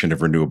penetration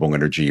of renewable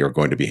energy are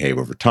going to behave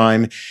over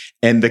time,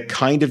 and the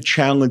kind of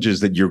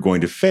challenges that you're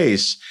going to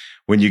face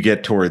when you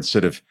get towards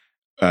sort of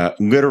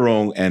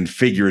literal and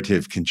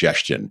figurative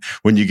congestion,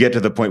 when you get to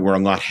the point where a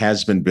lot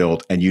has been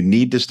built and you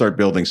need to start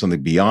building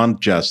something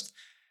beyond just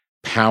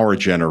power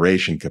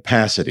generation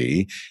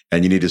capacity,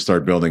 and you need to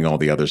start building all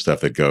the other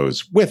stuff that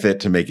goes with it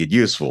to make it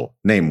useful,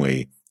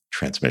 namely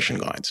transmission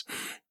lines.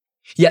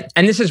 Yeah,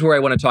 and this is where I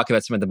want to talk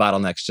about some of the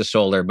bottlenecks to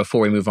solar before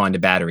we move on to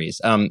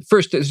batteries.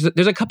 First,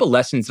 there's a couple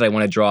lessons that I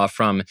want to draw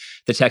from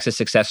the Texas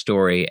success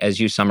story as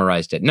you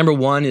summarized it. Number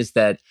one is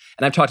that,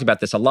 and I've talked about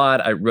this a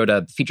lot, I wrote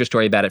a feature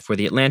story about it for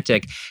The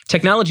Atlantic,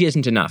 technology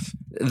isn't enough.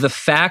 The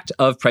fact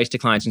of price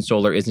declines in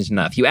solar isn't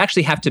enough. You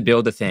actually have to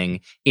build a thing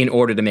in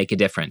order to make a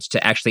difference,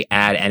 to actually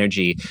add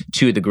energy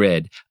to the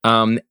grid.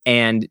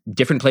 And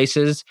different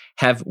places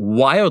have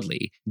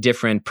wildly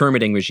different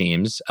permitting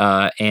regimes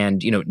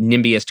and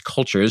NIMBYist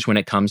cultures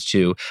when it comes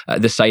to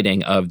the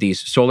siting of these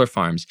solar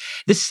farms.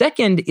 The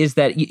second is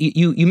that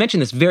you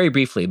mentioned this very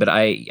briefly, but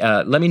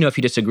let me know if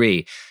you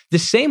disagree. The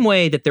same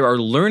way that there are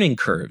learning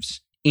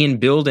curves in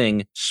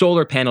building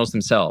solar panels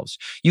themselves.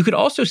 You could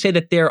also say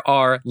that there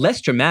are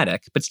less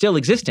dramatic, but still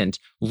existent,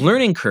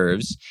 learning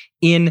curves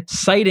in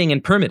siting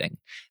and permitting.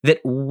 That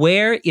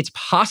where it's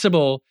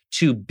possible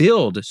to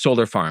build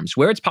solar farms,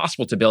 where it's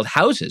possible to build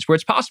houses, where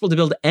it's possible to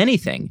build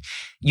anything,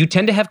 you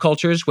tend to have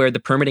cultures where the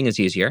permitting is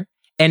easier.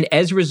 And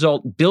as a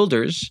result,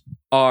 builders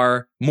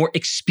are more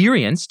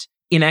experienced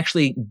in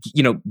actually,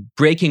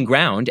 breaking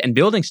ground and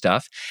building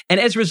stuff. And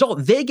as a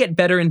result, they get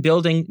better in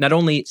building not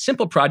only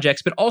simple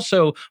projects, but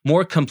also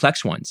more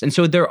complex ones. And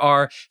so there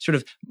are sort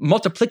of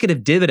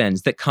multiplicative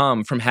dividends that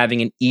come from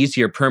having an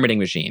easier permitting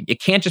regime. It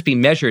can't just be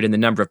measured in the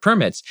number of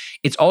permits.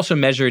 It's also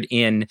measured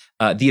in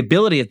the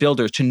ability of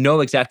builders to know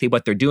exactly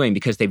what they're doing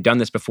because they've done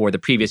this before the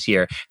previous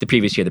year.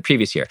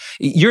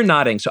 You're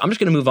nodding. So I'm just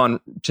going to move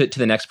on to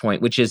the next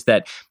point, which is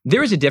that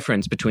there is a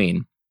difference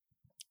between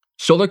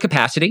solar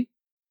capacity,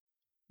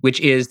 which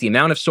is the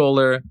amount of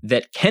solar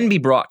that can be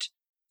brought,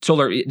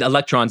 solar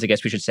electrons, I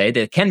guess we should say,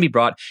 that can be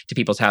brought to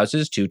people's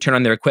houses to turn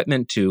on their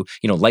equipment, to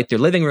light their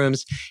living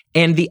rooms,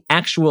 and the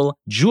actual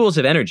joules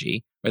of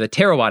energy, or the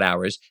terawatt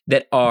hours,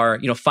 that are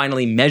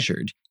finally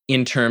measured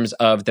in terms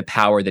of the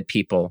power that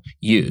people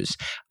use.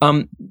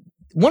 One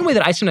way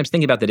that I sometimes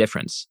think about the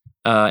difference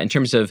in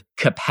terms of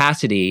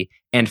capacity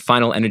and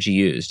final energy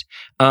used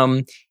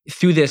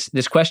through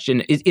this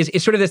question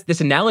is sort of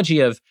this analogy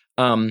of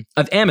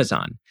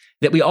Amazon.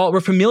 That we're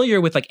familiar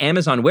with like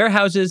Amazon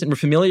warehouses, and we're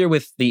familiar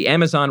with the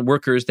Amazon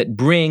workers that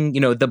bring,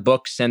 the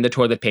books and the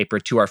toilet paper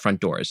to our front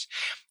doors.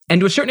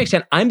 And to a certain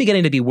extent, I'm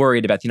beginning to be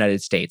worried about the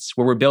United States,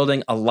 where we're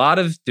building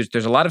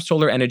there's a lot of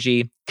solar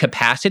energy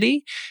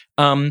capacity,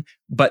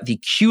 but the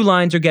queue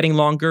lines are getting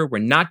longer. We're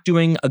not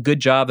doing a good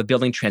job of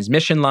building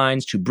transmission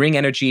lines to bring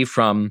energy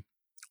from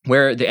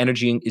where the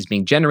energy is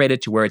being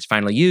generated to where it's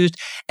finally used.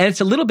 And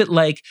it's a little bit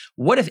like,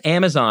 what if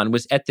Amazon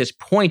was at this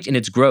point in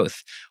its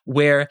growth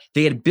where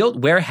they had built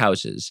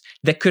warehouses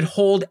that could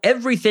hold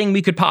everything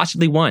we could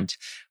possibly want,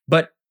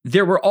 but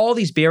there were all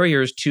these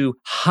barriers to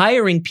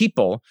hiring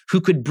people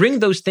who could bring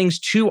those things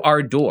to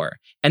our door.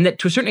 And that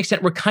to a certain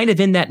extent, we're kind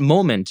of in that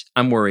moment,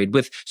 I'm worried,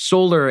 with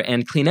solar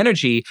and clean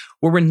energy,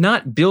 where we're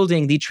not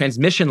building the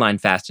transmission line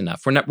fast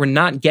enough. We're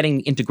not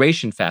getting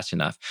integration fast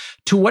enough.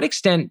 To what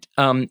extent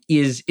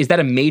is that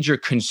a major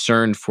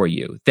concern for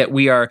you, that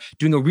we are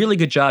doing a really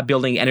good job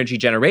building energy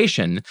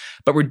generation,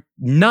 but we're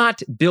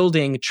not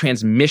building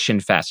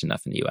transmission fast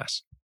enough in the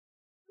US?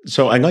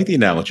 So I like the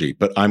analogy,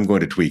 but I'm going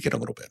to tweak it a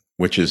little bit,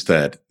 which is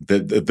that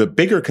the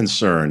bigger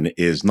concern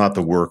is not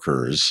the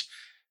workers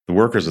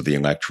of the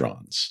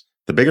electrons.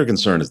 The bigger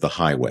concern is the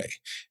highway.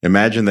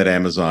 Imagine that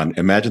Amazon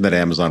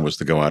was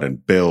to go out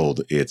and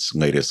build its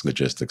latest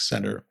logistics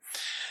center,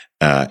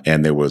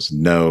 and there was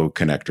no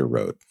connector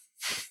road.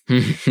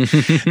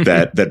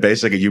 that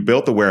basically you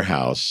built the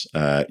warehouse,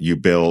 you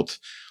built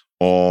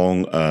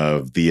all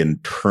of the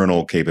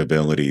internal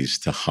capabilities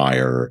to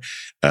hire,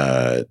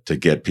 to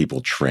get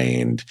people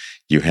trained.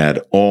 You had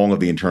all of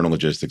the internal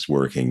logistics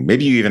working.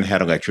 Maybe you even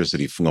had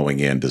electricity flowing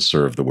in to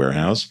serve the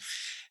warehouse.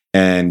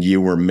 And you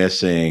were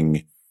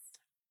missing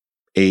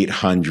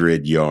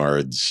 800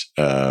 yards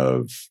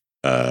of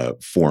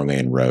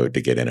 4-lane road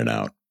to get in and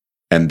out.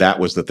 And that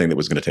was the thing that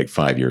was going to take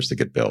 5 years to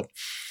get built.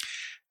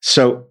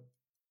 So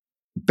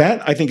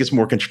that, I think, is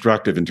more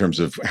constructive in terms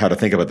of how to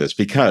think about this,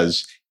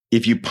 because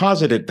if you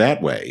posit it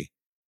that way,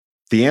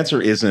 the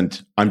answer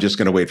isn't, I'm just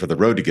going to wait for the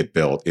road to get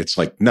built. It's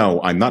like,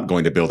 no, I'm not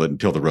going to build it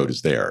until the road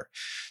is there.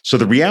 So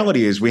the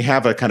reality is we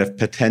have a kind of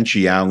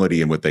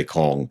potentiality in what they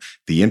call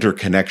the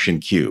interconnection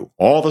queue.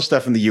 All the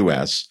stuff in the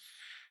US,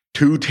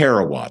 2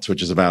 terawatts,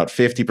 which is about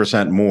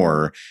 50%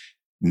 more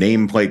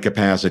nameplate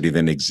capacity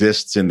than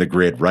exists in the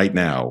grid right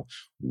now,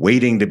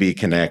 waiting to be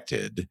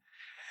connected.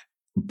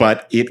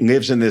 But it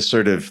lives in this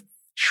sort of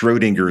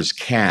Schrodinger's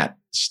cat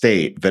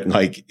state that,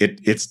 like,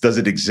 does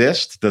it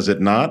exist? Does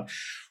it not?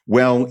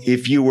 Well,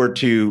 if you were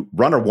to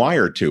run a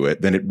wire to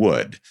it, then it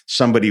would.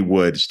 Somebody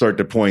would start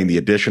deploying the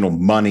additional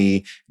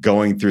money,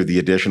 going through the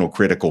additional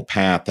critical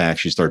path to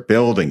actually start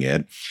building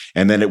it,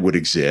 and then it would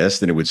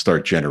exist and it would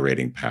start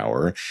generating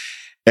power.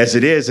 As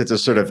it is, it's a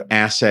sort of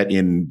asset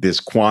in this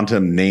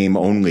quantum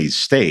name-only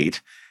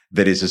state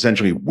that is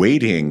essentially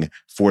waiting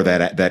for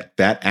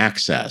that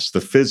access,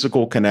 the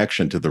physical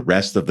connection to the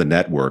rest of the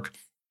network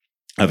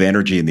of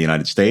energy in the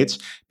United States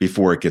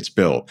before it gets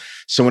built.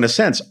 So in a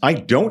sense, I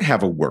don't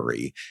have a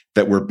worry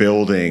that we're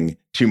building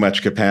too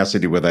much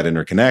capacity without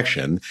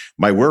interconnection.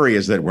 My worry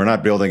is that we're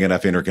not building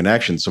enough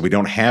interconnection, so we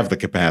don't have the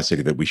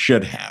capacity that we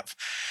should have.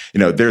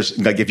 There's,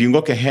 like, if you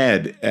look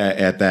ahead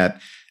at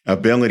that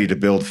ability to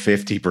build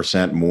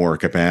 50% more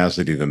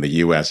capacity than the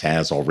US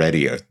has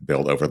already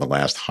built over the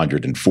last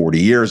 140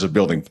 years of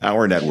building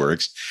power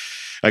networks,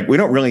 like, we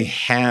don't really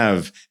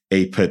have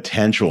a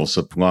potential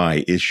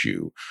supply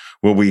issue.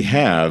 What we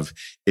have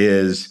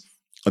is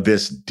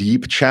this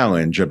deep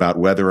challenge about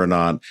whether or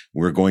not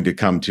we're going to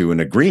come to an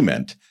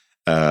agreement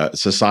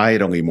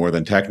societally more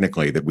than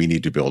technically that we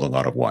need to build a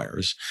lot of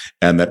wires,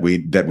 and that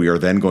we are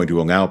then going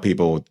to allow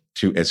people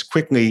to, as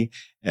quickly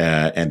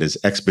and as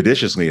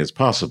expeditiously as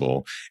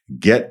possible,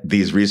 get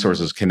these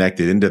resources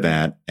connected into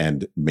that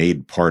and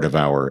made part of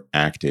our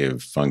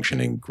active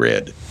functioning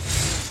grid.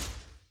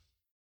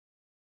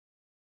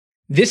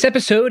 This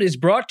episode is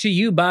brought to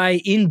you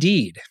by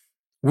Indeed.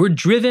 We're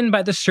driven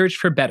by the search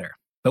for better.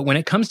 But when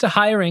it comes to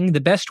hiring, the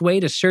best way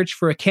to search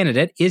for a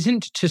candidate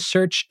isn't to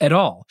search at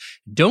all.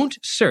 Don't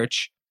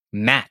search,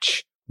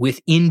 match with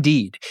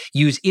Indeed.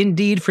 Use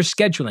Indeed for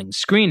scheduling,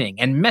 screening,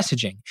 and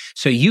messaging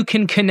so you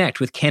can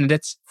connect with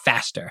candidates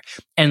faster.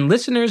 And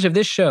listeners of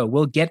this show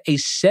will get a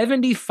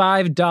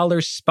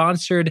 $75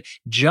 sponsored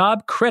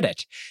job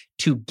credit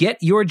to get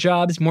your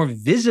jobs more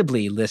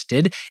visibly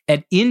listed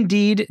at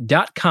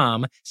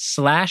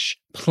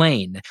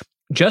Indeed.com/plane.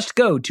 Just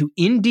go to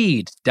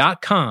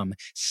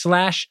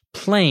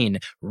Indeed.com/plane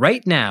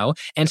right now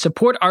and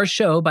support our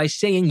show by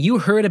saying you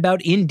heard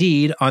about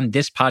Indeed on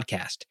this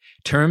podcast.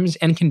 Terms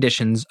and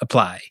conditions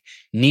apply.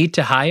 Need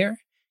to hire?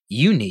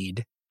 You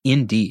need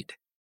Indeed.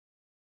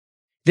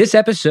 This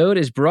episode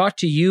is brought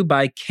to you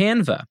by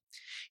Canva.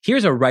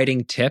 Here's a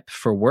writing tip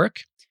for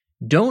work.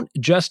 Don't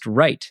just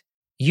write.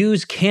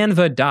 Use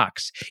Canva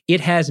Docs.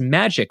 It has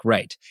Magic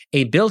Write,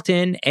 a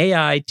built-in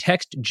AI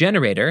text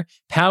generator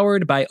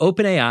powered by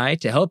OpenAI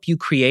to help you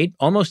create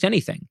almost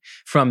anything,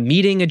 from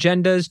meeting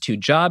agendas to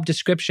job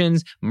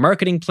descriptions,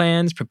 marketing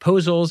plans,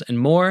 proposals, and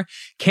more.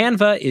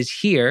 Canva is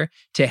here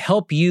to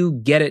help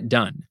you get it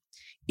done.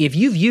 If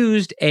you've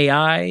used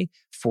AI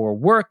for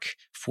work,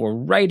 for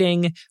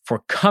writing, for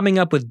coming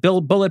up with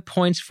bullet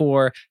points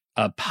for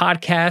a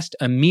podcast,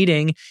 a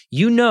meeting,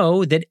 you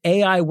know that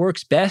AI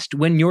works best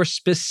when you're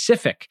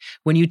specific,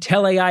 when you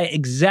tell AI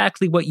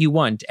exactly what you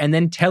want and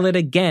then tell it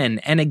again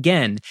and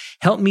again.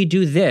 Help me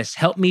do this.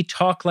 Help me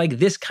talk like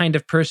this kind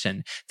of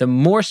person. The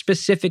more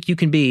specific you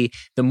can be,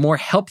 the more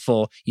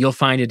helpful you'll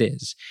find it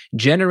is.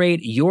 Generate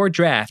your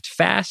draft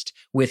fast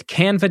with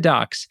Canva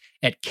Docs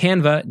at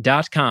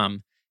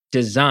canva.com,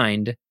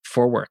 designed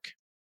for work.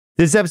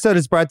 This episode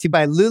is brought to you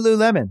by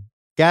Lululemon.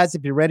 Guys,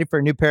 if you're ready for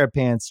a new pair of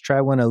pants,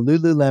 try one of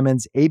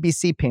Lululemon's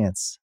ABC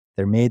pants.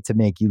 They're made to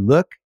make you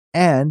look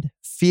and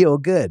feel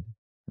good.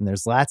 And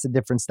there's lots of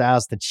different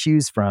styles to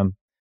choose from.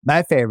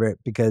 My favorite,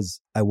 because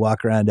I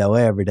walk around LA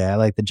every day, I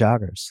like the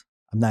joggers.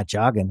 I'm not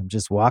jogging, I'm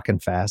just walking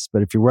fast.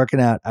 But if you're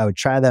working out, I would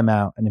try them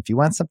out. And if you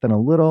want something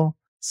a little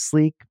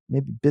sleek,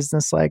 maybe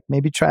business-like,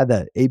 maybe try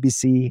the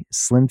ABC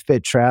Slim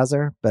Fit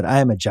trouser. But I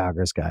am a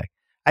joggers guy.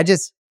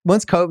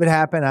 Once COVID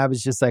happened, I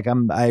was just like,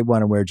 I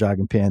want to wear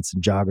jogging pants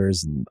and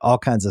joggers and all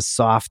kinds of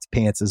soft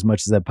pants as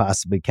much as I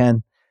possibly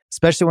can,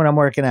 especially when I'm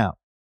working out.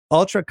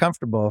 Ultra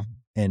comfortable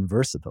and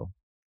versatile.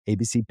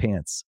 ABC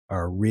pants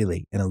are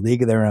really in a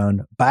league of their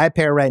own. Buy a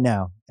pair right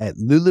now at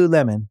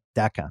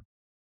Lululemon.com.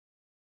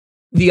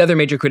 The other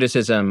major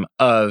criticism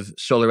of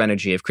solar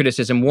energy,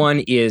 one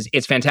is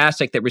it's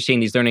fantastic that we're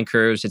seeing these learning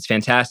curves. It's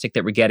fantastic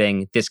that we're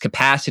getting this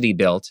capacity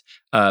built,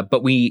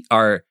 but we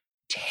are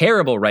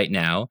terrible right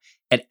now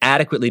at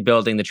adequately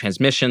building the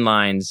transmission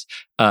lines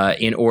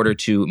in order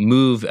to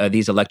move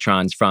these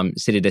electrons from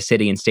city to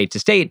city and state to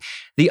state.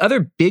 The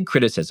other big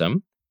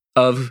criticism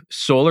of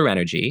solar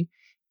energy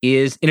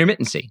is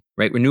intermittency,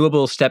 right?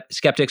 Renewable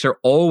skeptics are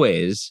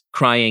always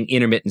crying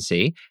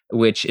intermittency,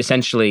 which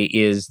essentially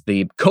is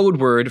the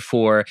code word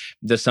for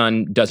the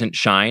sun doesn't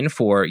shine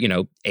for,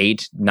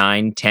 8,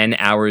 9, 10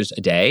 hours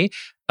a day.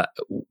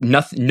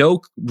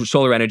 No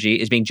solar energy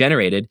is being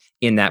generated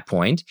in that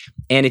point.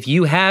 And if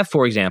you have,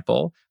 for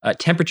example,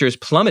 temperatures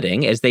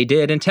plummeting as they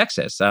did in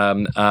Texas,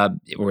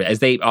 or as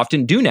they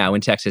often do now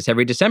in Texas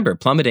every December,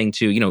 plummeting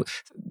to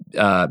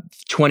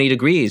 20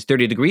 degrees,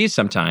 30 degrees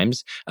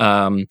sometimes,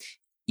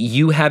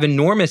 you have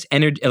enormous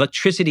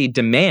electricity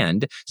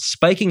demand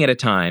spiking at a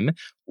time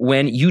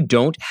when you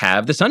don't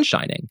have the sun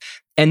shining.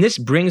 And this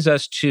brings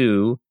us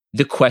to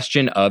the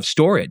question of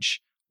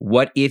storage.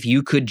 What if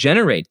you could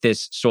generate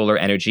this solar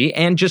energy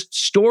and just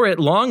store it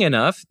long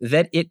enough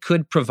that it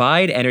could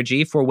provide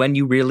energy for when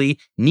you really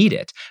need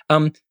it?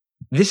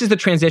 This is the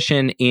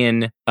transition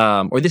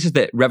this is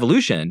the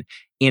revolution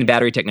in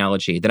battery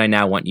technology that I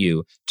now want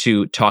you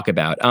to talk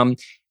about.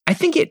 I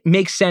think it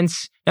makes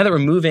sense, now that we're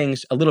moving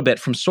a little bit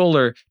from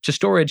solar to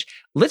storage,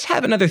 let's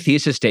have another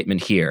thesis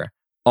statement here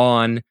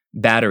on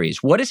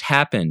batteries. What has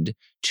happened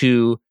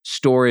to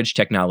storage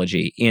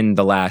technology in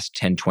the last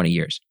 10, 20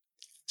 years?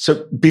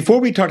 So before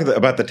we talk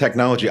about the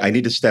technology, I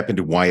need to step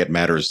into why it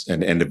matters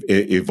and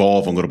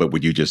evolve a little bit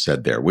what you just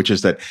said there, which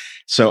is that,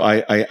 so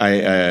I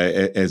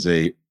as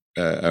a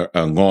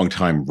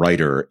longtime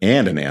writer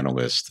and an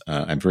analyst,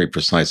 I'm very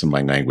precise in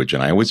my language,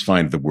 and I always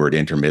find the word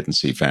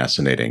intermittency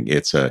fascinating.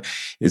 It's a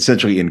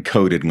essentially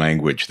encoded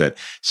language that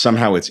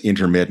somehow it's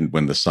intermittent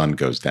when the sun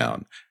goes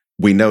down.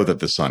 We know that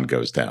the sun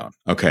goes down.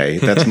 Okay,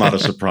 that's not a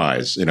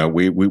surprise.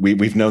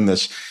 We've known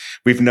this.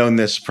 We've known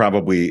this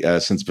probably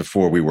since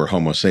before we were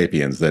Homo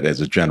sapiens. That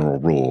as a general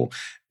rule,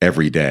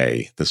 every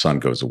day the sun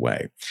goes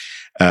away.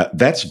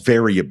 That's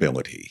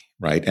variability,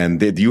 right?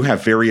 And you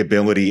have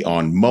variability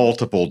on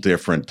multiple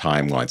different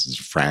timelines. It's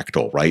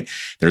fractal, right?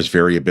 There's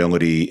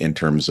variability in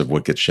terms of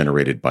what gets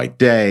generated by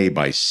day,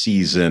 by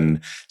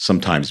season,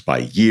 sometimes by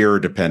year,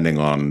 depending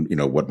on,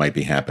 what might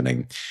be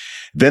happening.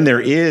 Then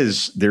there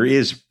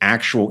is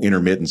actual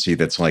intermittency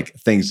that's like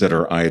things that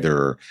are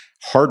either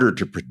harder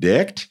to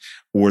predict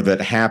or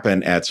that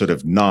happen at sort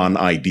of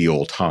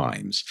non-ideal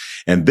times.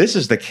 And this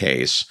is the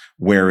case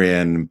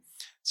wherein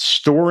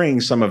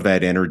storing some of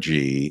that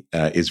energy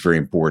is very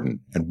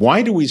important. And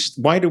why do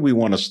we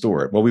want to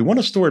store it? Well, we want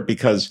to store it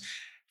because,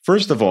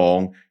 first of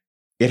all,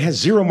 it has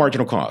zero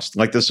marginal cost.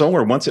 Like the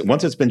solar, once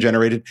it's been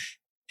generated,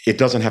 it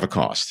doesn't have a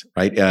cost,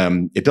 right?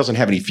 It doesn't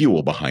have any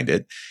fuel behind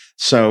it,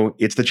 so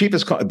it's the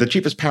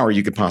cheapest power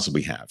you could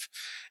possibly have.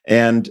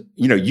 And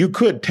you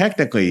could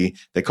technically,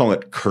 they call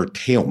it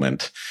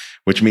curtailment,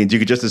 which means you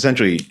could just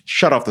essentially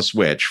shut off the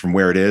switch from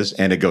where it is,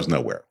 and it goes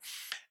nowhere.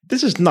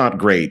 This is not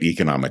great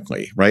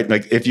economically, right?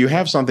 Like if you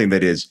have something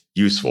that is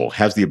useful,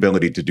 has the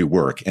ability to do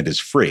work, and is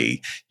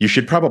free, you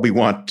should probably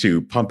want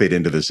to pump it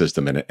into the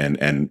system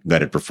and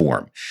let it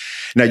perform.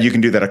 Now, you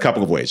can do that a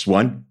couple of ways.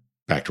 One,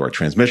 back to our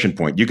transmission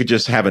point, you could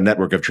just have a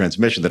network of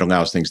transmission that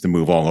allows things to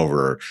move all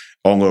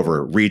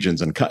over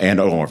regions and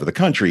all over the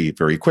country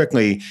very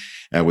quickly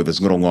with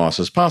as little loss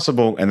as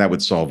possible, and that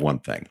would solve one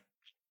thing.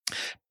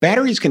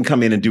 Batteries can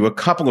come in and do a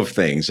couple of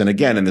things, and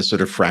again, in this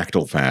sort of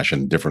fractal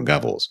fashion, different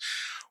levels.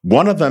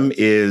 One of them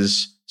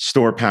is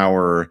store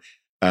power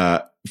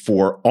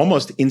for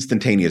almost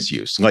instantaneous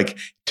use, like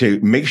to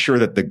make sure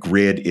that the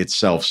grid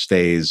itself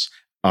stays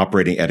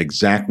operating at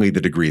exactly the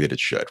degree that it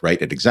should,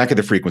 right? At exactly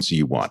the frequency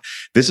you want.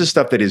 This is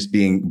stuff that is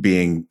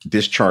being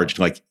discharged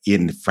like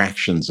in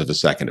fractions of a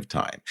second of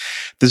time.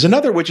 There's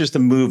another, which is to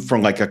move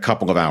from like a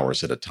couple of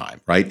hours at a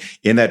time, right?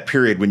 In that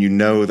period when you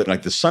know that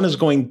like the sun is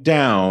going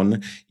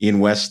down in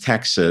West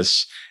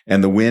Texas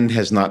and the wind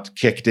has not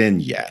kicked in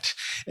yet.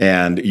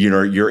 And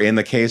you're in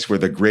the case where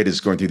the grid is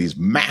going through these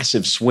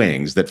massive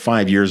swings that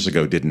 5 years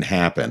ago didn't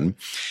happen,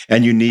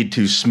 and you need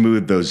to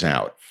smooth those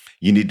out.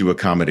 You need to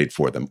accommodate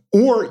for them.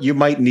 Or you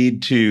might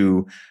need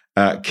to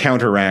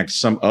counteract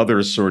some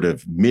other sort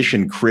of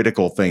mission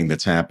critical thing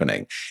that's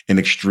happening, an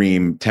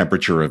extreme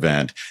temperature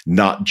event,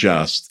 not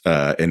just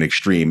an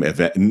extreme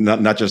event,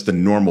 not just the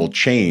normal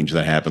change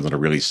that happens on a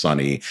really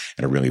sunny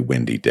and a really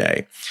windy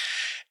day.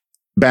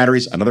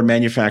 Batteries, another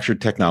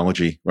manufactured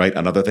technology, right?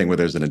 Another thing where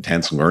there's an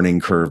intense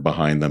learning curve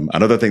behind them.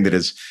 Another thing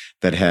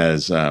that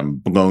has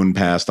blown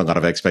past a lot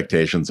of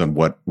expectations on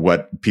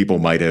what people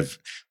might have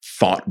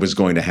thought was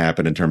going to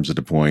happen in terms of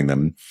deploying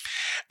them.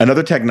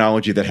 Another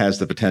technology that has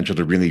the potential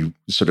to really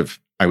sort of,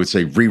 I would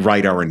say,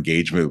 rewrite our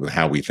engagement with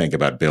how we think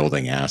about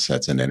building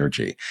assets and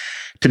energy.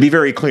 To be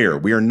very clear,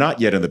 we are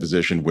not yet in the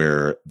position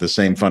where the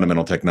same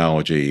fundamental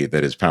technology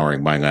that is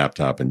powering my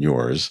laptop and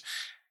yours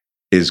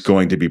is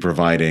going to be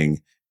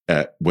providing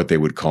what they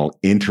would call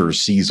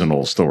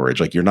interseasonal storage.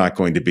 Like you're not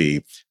going to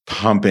be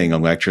pumping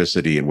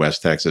electricity in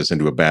West Texas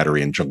into a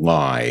battery in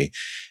July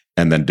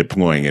and then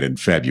deploying it in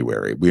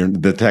February.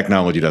 The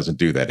technology doesn't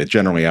do that. It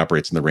generally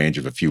operates in the range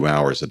of a few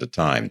hours at a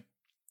time.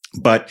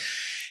 But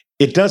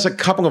it does a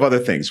couple of other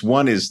things.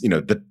 One is,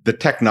 the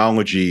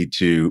technology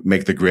to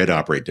make the grid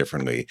operate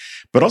differently,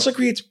 but also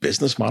creates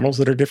business models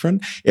that are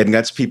different. It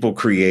lets people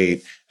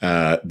create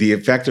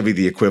effectively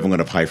the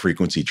equivalent of high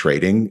frequency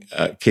trading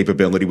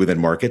capability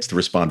within markets to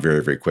respond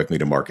very, very quickly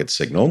to market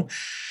signal.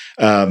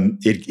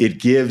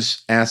 It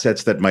gives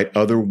assets that might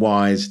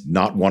otherwise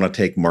not want to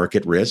take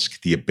market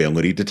risk the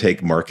ability to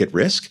take market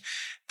risk.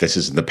 This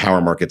is in the power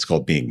markets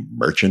called being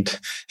merchant.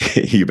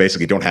 You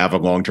basically don't have a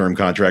long-term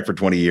contract for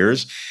 20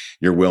 years.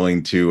 You're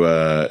willing to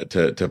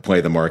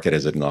play the market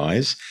as it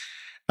lies,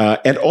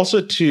 and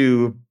also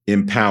to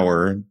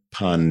empower,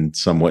 pun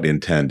somewhat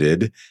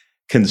intended,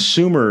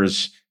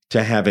 consumers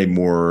to have a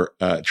more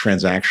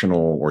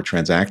transactional or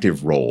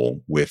transactive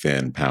role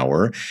within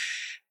power.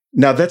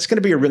 Now, that's going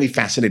to be a really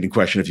fascinating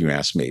question if you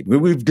ask me.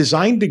 We've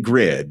designed a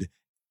grid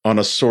on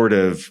a sort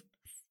of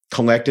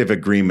collective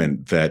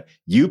agreement that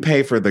you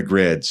pay for the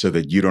grid so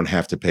that you don't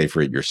have to pay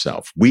for it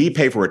yourself. We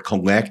pay for it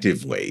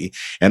collectively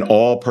and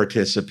all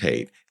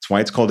participate. That's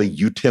why it's called a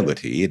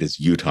utility. It is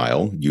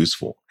utile,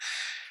 useful,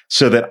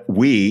 so that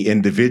we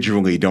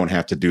individually don't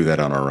have to do that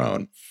on our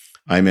own.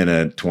 I'm in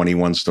a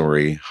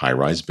 21-story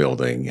high-rise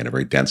building in a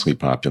very densely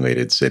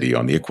populated city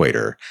on the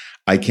equator.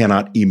 I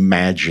cannot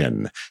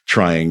imagine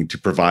trying to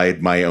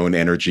provide my own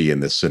energy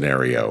in this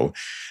scenario.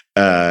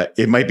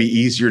 It might be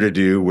easier to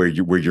do where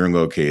you're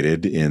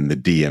located in the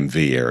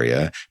DMV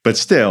area, but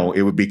still,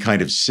 it would be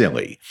kind of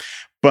silly.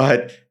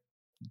 But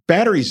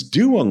batteries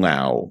do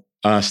allow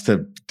us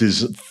to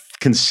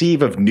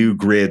conceive of new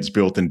grids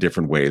built in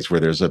different ways, where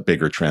there's a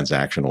bigger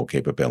transactional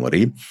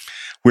capability,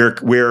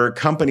 where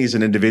companies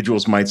and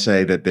individuals might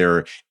say that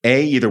they're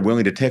A, either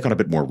willing to take on a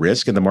bit more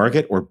risk in the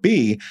market, or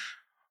B,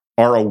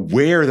 are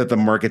aware that the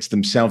markets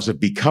themselves have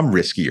become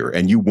riskier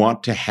and you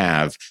want to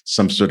have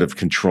some sort of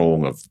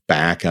control of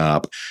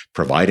backup,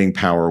 providing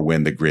power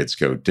when the grids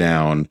go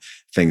down,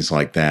 things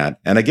like that.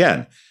 And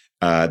again,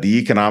 the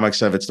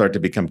economics of it start to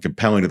become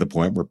compelling to the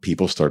point where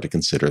people start to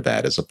consider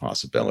that as a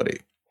possibility.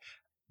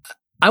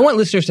 I want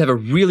listeners to have a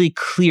really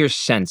clear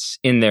sense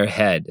in their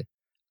head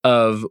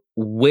of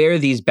where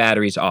these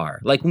batteries are.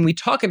 Like when we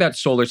talk about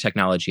solar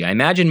technology, I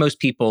imagine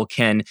most people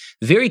can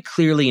very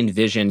clearly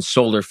envision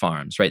solar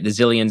farms, right? The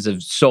zillions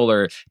of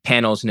solar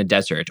panels in a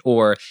desert,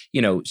 or,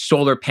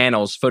 solar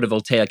panels,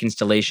 photovoltaic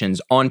installations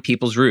on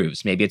people's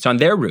roofs. Maybe it's on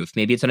their roof,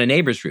 maybe it's on a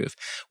neighbor's roof.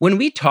 When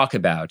we talk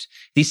about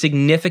the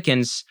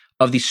significance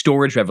of the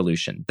storage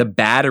revolution, the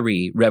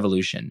battery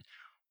revolution,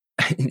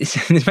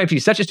 this might be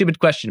such a stupid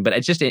question, but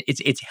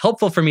it's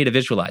helpful for me to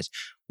visualize.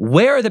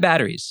 Where are the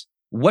batteries?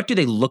 What do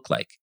they look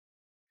like?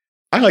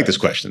 I like this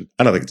question.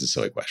 I don't think it's a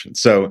silly question.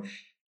 So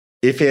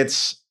if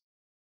it's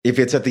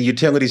at the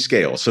utility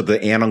scale, so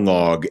the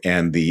analog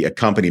and the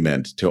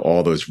accompaniment to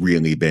all those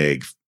really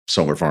big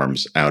solar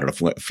farms out in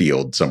a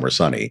field somewhere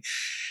sunny,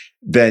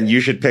 then you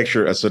should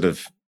picture a sort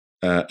of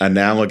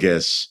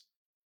analogous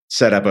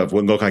setup of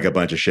what look like a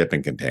bunch of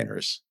shipping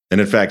containers. And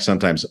in fact,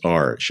 sometimes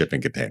are shipping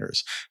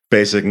containers.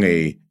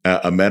 Basically,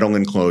 a metal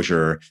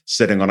enclosure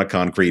sitting on a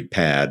concrete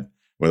pad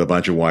with a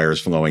bunch of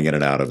wires flowing in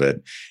and out of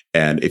it.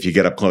 And if you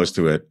get up close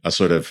to it, a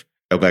sort of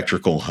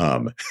electrical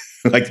hum.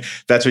 Like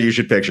that's what you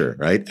should picture,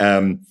 right?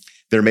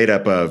 They're made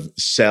up of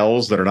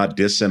cells that are not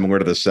dissimilar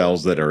to the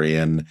cells that are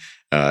in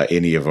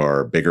any of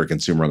our bigger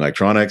consumer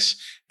electronics.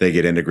 They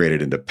get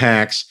integrated into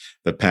packs.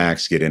 The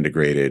packs get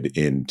integrated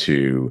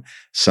into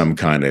some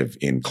kind of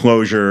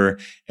enclosure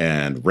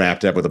and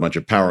wrapped up with a bunch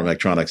of power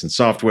electronics and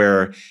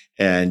software.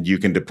 And you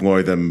can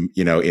deploy them,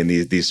 in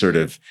these sort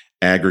of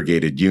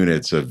aggregated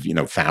units of,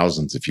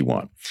 thousands if you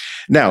want.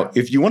 Now,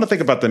 if you want to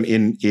think about them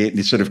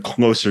in sort of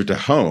closer to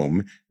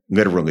home,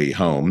 literally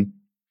home,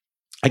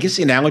 I guess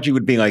the analogy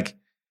would be like,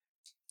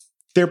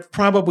 they're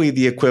probably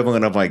the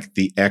equivalent of like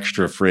the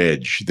extra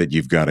fridge that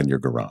you've got in your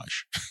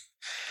garage.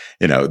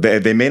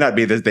 They may not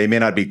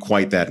be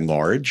quite that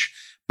large,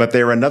 but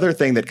they're another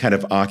thing that kind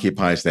of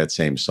occupies that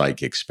same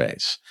psychic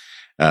space.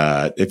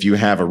 If you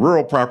have a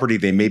rural property,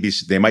 they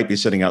might be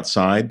sitting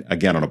outside,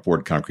 again, on a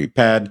poured concrete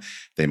pad.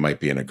 They might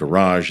be in a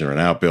garage or an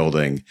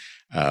outbuilding.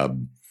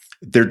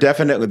 They're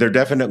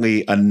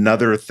definitely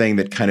another thing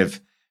that kind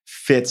of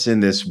fits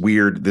in this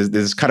weird,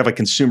 this kind of a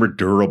consumer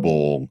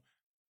durable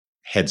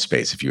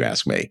headspace, if you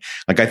ask me.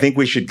 Like, I think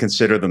we should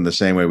consider them the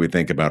same way we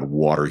think about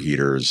water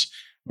heaters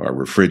or a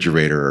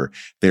refrigerator.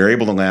 They're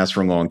able to last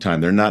for a long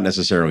time. They're not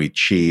necessarily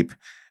cheap.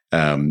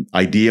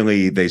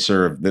 Ideally, they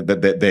serve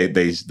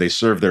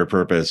their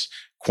purpose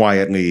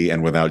quietly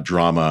and without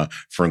drama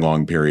for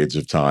long periods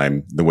of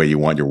time, the way you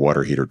want your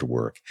water heater to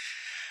work.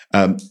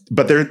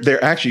 But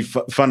they're actually,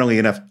 funnily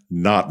enough,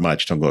 not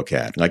much to look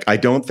at. Like, I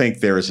don't think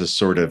there is a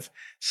sort of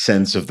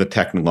sense of the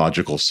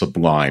technological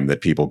sublime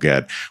that people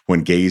get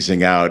when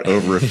gazing out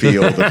over a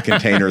field of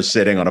containers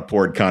sitting on a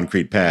poured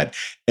concrete pad.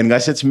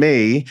 Unless it's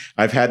me,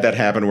 I've had that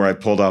happen where I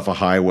pulled off a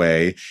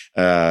highway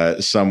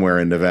somewhere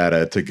in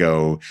Nevada to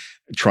go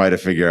try to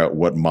figure out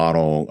what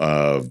model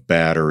of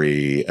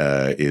battery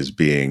is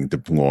being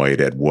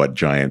deployed at what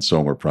giant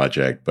solar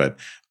project. But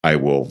I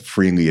will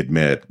freely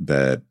admit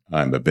that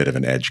I'm a bit of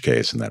an edge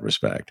case in that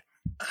respect.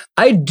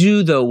 I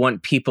do, though,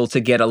 want people to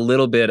get a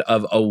little bit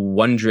of a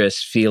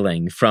wondrous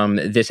feeling from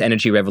this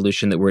energy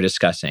revolution that we're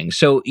discussing.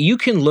 So you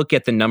can look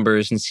at the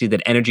numbers and see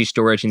that energy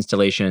storage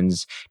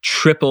installations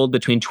tripled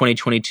between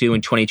 2022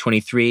 and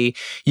 2023.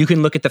 You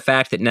can look at the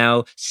fact that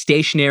now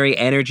stationary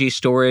energy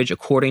storage,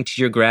 according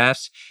to your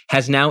graphs,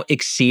 has now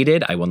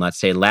exceeded, I will not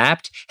say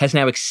lapped, has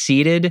now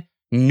exceeded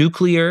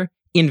nuclear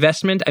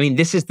investment. I mean,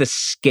 this is the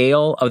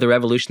scale of the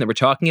revolution that we're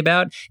talking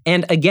about.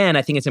 And again,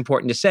 I think it's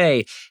important to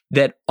say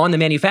that on the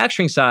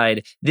manufacturing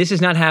side, this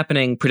is not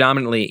happening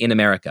predominantly in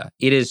America.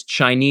 It is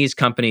Chinese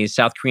companies,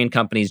 South Korean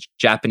companies,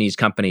 Japanese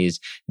companies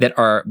that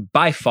are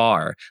by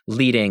far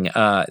leading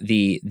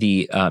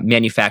the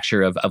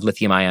manufacture of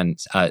lithium-ion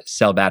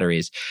cell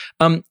batteries.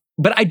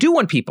 But I do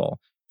want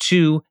people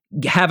to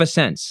have a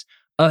sense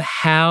of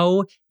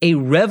how a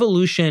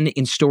revolution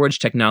in storage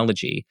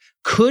technology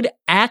could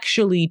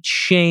actually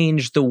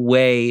change the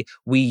way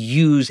we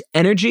use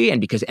energy,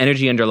 and because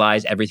energy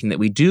underlies everything that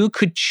we do,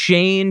 could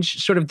change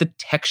sort of the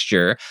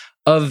texture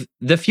of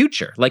the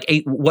future. Like,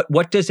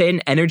 what does an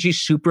energy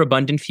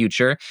superabundant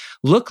future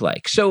look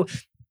like? So,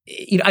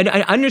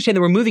 I understand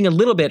that we're moving a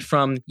little bit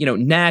from,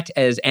 Nat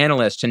as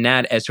analyst to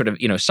Nat as sort of,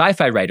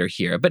 sci-fi writer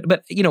here, but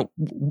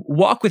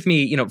walk with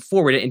me,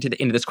 forward into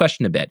this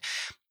question a bit.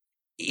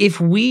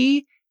 If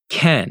we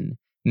can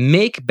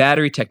make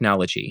battery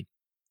technology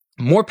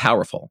more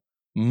powerful,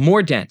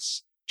 more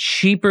dense,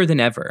 cheaper than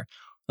ever,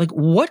 like,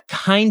 what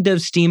kind of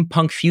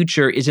steampunk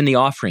future is in the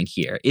offering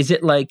here? Is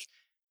it like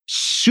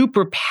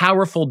super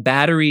powerful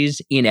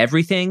batteries in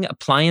everything,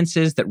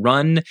 appliances that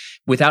run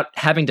without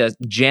having to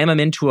jam them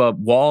into a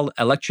wall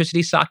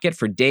electricity socket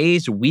for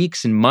days,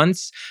 weeks, and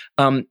months?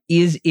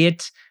 Is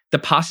it the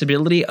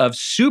possibility of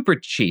super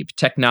cheap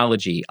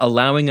technology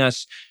allowing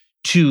us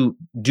to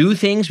do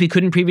things we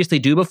couldn't previously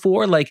do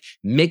before, like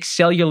mix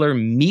cellular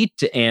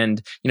meat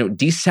and,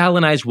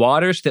 desalinize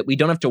water so that we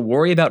don't have to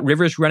worry about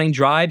rivers running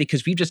dry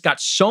because we've just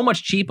got so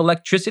much cheap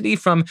electricity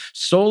from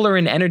solar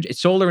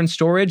and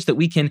storage that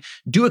we can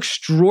do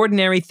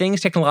extraordinary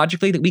things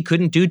technologically that we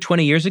couldn't do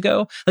 20 years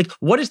ago. Like,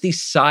 what is the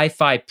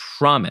sci-fi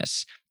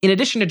promise? In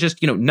addition to just,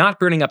 not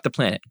burning up the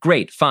planet.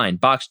 Great, fine,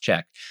 box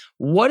check.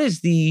 What is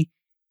the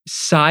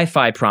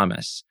sci-fi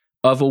promise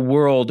of a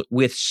world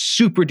with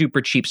super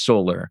duper cheap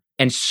solar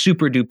and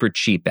super duper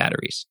cheap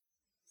batteries?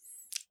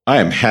 I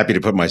am happy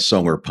to put my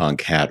solar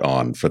punk hat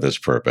on for this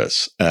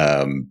purpose,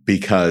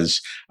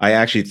 because I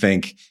actually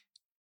think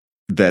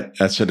that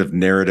a sort of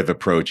narrative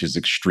approach is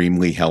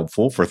extremely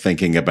helpful for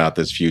thinking about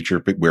this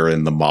future,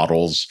 wherein the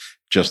models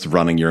just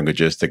running your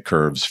logistic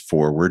curves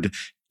forward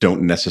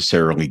don't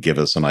necessarily give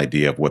us an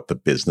idea of what the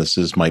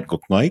businesses might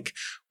look like,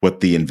 what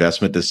the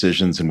investment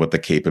decisions and what the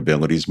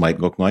capabilities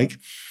might look like.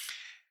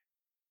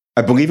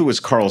 I believe it was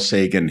Carl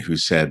Sagan who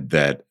said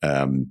that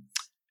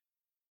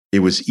it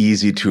was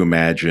easy to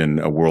imagine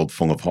a world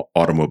full of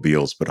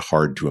automobiles, but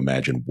hard to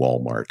imagine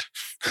Walmart.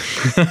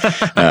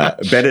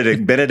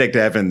 Benedict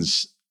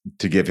Evans,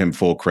 to give him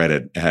full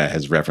credit,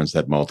 has referenced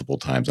that multiple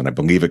times, and I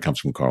believe it comes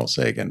from Carl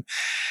Sagan.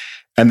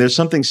 And there's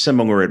something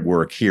similar at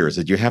work here, is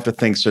that you have to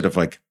think sort of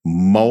like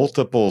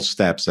multiple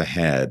steps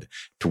ahead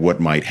to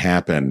what might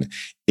happen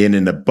in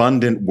an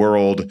abundant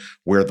world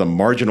where the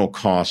marginal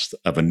cost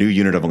of a new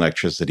unit of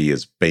electricity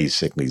is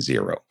basically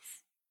zero.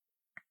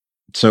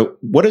 So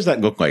what does that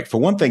look like? For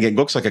one thing, it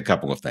looks like a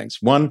couple of things.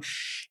 One,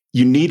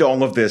 you need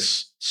all of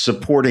this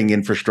supporting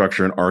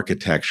infrastructure and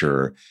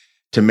architecture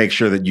to make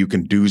sure that you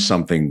can do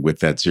something with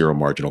that zero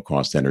marginal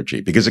cost energy.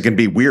 Because it can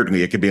be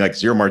weirdly, it can be like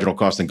zero marginal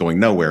cost and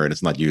going nowhere and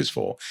it's not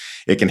useful.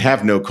 It can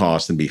have no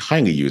cost and be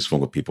highly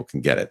useful if people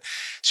can get it.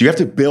 So you have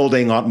to build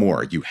a lot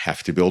more. You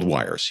have to build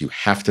wires. You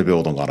have to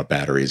build a lot of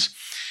batteries.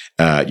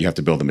 You have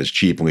to build them as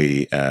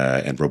cheaply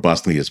and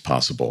robustly as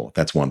possible.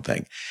 That's one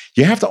thing.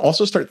 You have to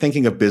also start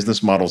thinking of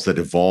business models that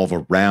evolve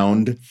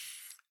around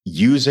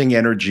using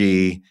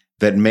energy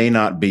that may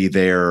not be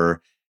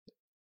there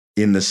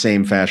in the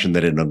same fashion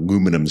that an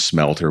aluminum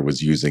smelter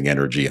was using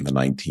energy in the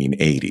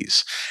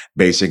 1980s.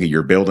 Basically,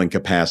 you're building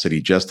capacity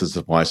just to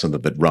supply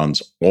something that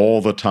runs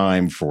all the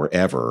time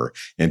forever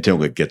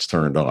until it gets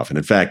turned off. And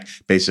in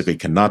fact, basically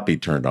cannot be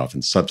turned off,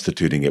 and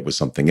substituting it with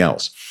something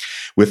else.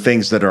 With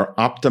things that are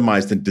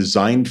optimized and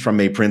designed from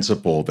a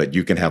principle that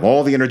you can have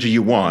all the energy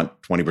you want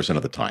 20%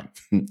 of the time.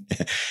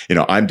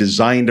 I'm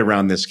designed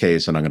around this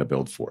case and I'm going to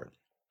build for it.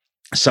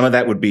 Some of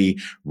that would be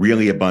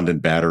really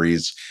abundant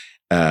batteries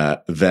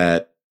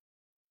that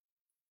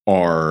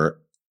are,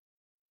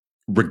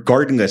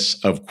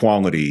 regardless of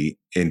quality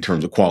in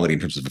terms of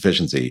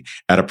efficiency,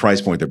 at a price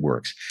point that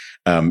works.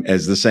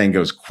 As the saying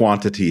goes,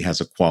 quantity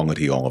has a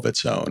quality all of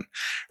its own,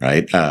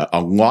 right? A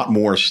lot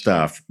more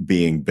stuff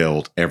being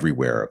built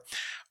everywhere.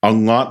 A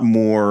lot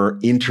more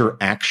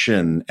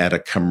interaction at a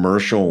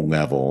commercial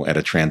level, at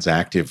a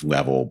transactive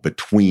level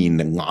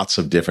between lots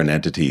of different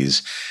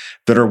entities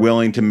that are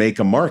willing to make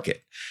a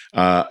market.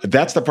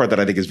 That's the part that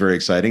I think is very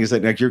exciting, is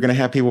that you're going to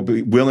have people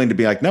be willing to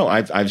be like, no,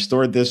 I've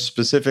stored this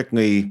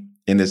specifically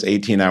in this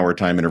 18-hour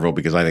time interval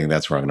because I think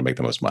that's where I'm going to make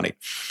the most money.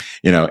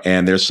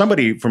 And there's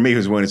somebody for me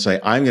who's willing to say,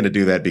 I'm going to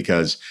do that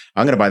because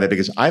I'm going to buy that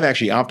because I've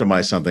actually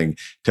optimized something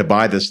to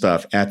buy this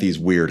stuff at these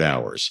weird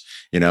hours,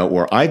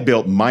 or I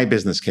built my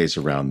business case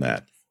around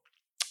that.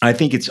 I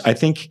think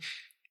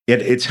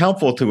it's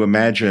helpful to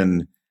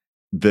imagine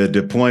the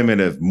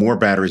deployment of more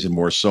batteries and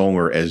more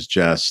solar as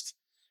just,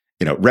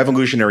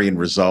 revolutionary in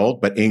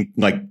result, but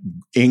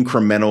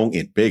incremental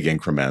in big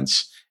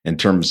increments in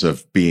terms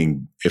of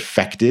being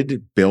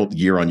effected, built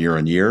year on year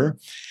on year.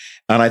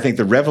 And I think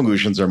the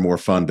revolutions are more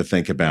fun to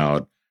think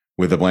about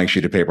with a blank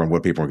sheet of paper and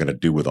what people are going to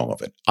do with all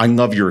of it. I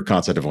love your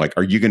concept of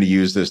are you going to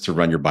use this to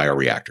run your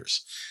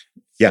bioreactors?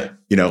 Yeah,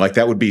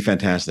 that would be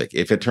fantastic.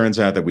 If it turns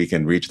out that we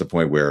can reach the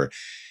point where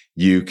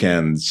you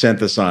can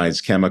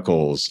synthesize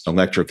chemicals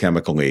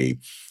electrochemically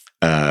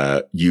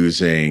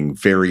using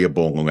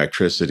variable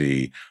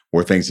electricity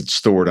or things that's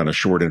stored on a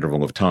short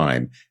interval of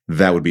time,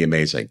 that would be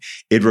amazing.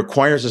 It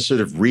requires a sort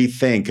of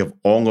rethink of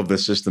all of the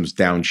systems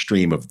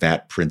downstream of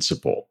that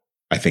principle,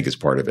 I think, is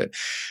part of it.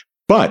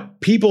 But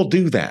people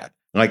do that.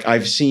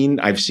 I've seen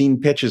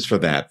pitches for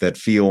that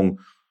feel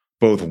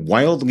both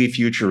wildly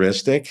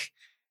futuristic,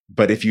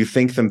 but if you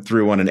think them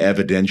through on an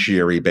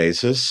evidentiary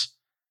basis,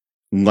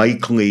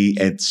 likely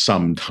at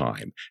some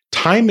time.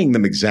 Timing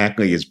them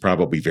exactly is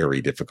probably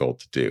very difficult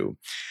to do.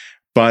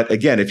 But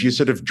again, if you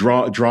sort of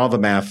draw the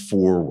math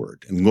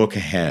forward and look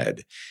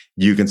ahead,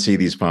 you can see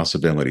these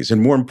possibilities.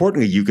 And more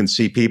importantly, you can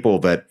see people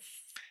that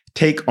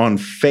take on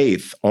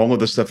faith all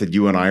of the stuff that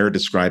you and I are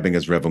describing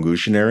as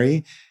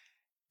revolutionary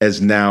as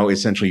now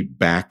essentially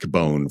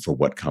backbone for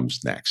what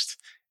comes next.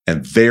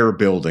 And they're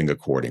building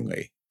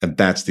accordingly. And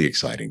that's the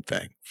exciting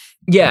thing.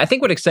 Yeah, I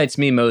think what excites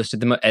me most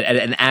at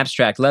an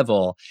abstract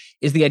level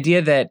is the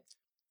idea that,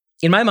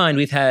 in my mind,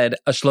 we've had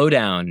a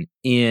slowdown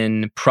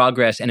in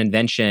progress and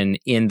invention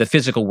in the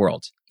physical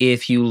world.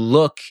 If you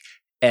look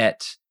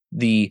at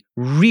the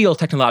real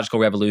technological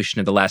revolution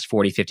of the last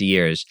 40, 50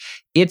 years,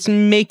 it's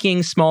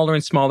making smaller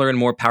and smaller and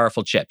more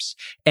powerful chips.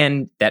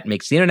 And that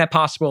makes the internet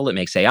possible. It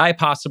makes AI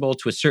possible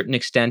to a certain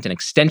extent. An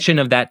extension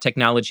of that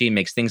technology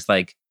makes things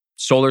like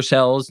solar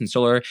cells and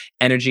solar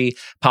energy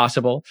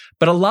possible.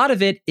 But a lot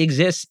of it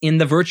exists in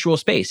the virtual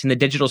space, in the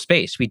digital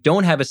space. We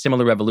don't have a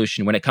similar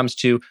revolution when it comes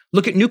to,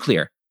 look at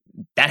nuclear.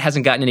 That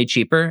hasn't gotten any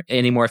cheaper,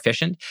 any more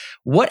efficient.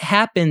 What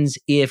happens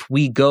if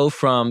we go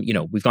from,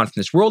 we've gone from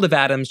this world of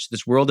atoms to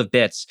this world of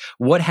bits?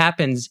 What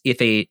happens if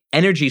a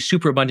energy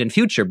superabundant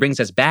future brings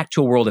us back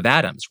to a world of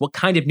atoms? What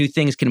kind of new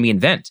things can we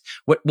invent?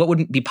 What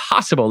wouldn't be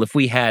possible if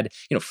we had,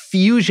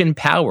 fusion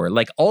power,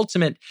 like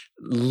ultimate,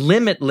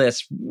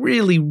 limitless,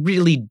 really,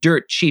 really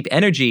dirt cheap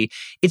energy?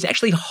 It's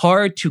actually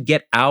hard to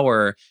get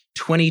our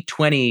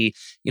 2020,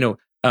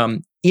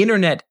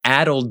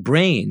 internet-addled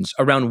brains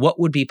around what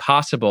would be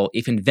possible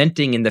if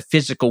inventing in the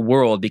physical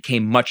world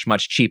became much,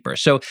 much cheaper.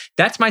 So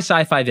that's my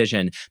sci-fi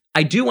vision.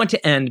 I do want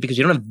to end, because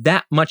you don't have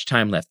that much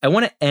time left, I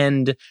want to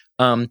end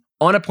on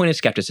a point of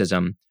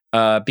skepticism,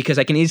 because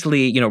I can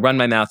easily, run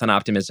my mouth on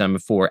optimism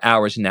for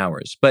hours and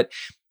hours. But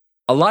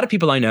a lot of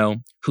people I know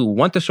who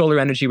want the solar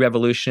energy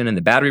revolution and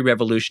the battery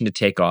revolution to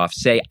take off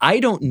say, I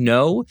don't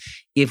know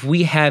if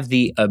we have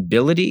the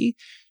ability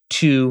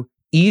to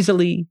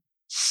easily,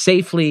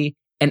 safely,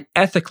 and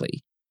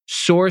ethically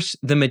source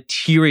the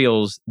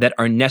materials that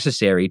are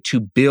necessary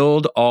to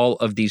build all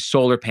of these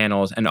solar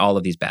panels and all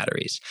of these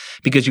batteries.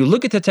 Because you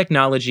look at the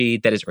technology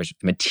that is, or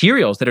the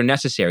materials that are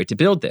necessary to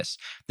build this,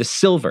 the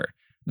silver,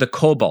 the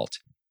cobalt,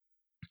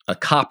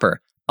 copper,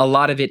 a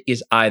lot of it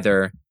is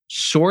either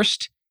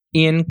sourced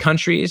in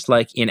countries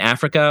like in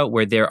Africa,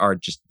 where there are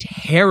just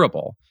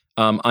terrible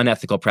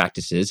unethical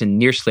practices and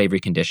near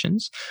slavery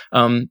conditions.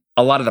 A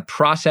lot of the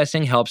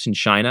processing helps in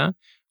China,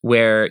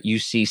 where you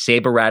see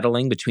saber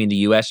rattling between the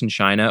US and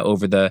China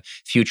over the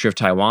future of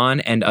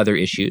Taiwan and other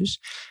issues.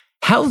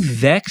 How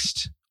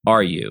vexed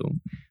are you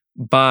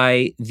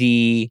by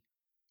the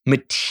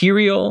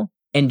material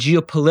and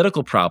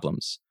geopolitical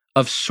problems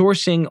of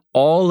sourcing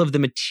all of the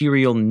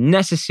material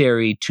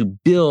necessary to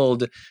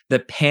build the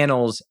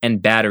panels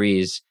and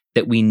batteries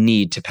that we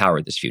need to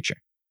power this future?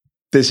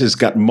 This has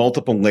got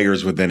multiple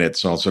layers within it,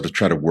 so I'll sort of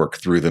try to work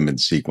through them in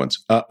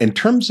sequence. In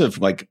terms of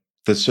like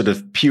the sort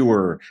of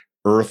pure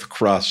Earth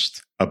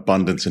crust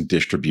abundance and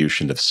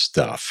distribution of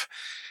stuff,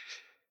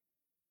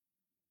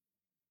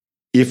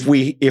 if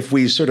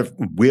we sort of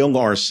will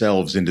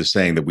ourselves into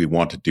saying that we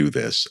want to do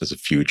this as a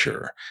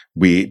future,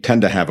 we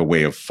tend to have a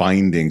way of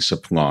finding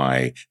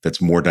supply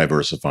that's more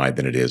diversified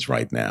than it is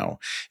right now.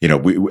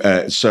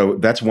 So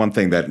that's one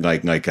thing that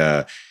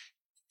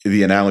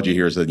the analogy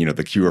here is that,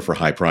 the cure for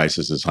high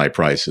prices is high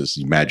prices.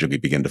 You magically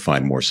begin to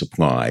find more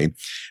supply.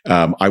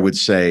 I would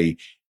say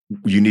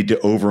you need to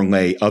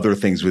overlay other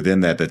things within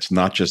that. That's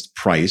not just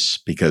price,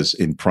 because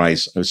in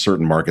price,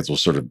 certain markets will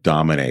sort of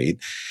dominate,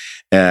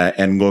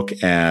 and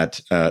look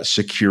at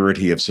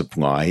security of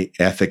supply,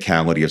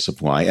 ethicality of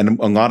supply. And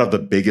a lot of the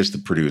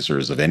biggest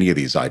producers of any of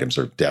these items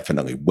are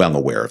definitely well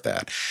aware of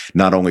that,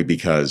 not only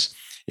because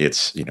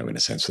it's, in a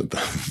sense,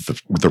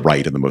 the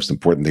right and the most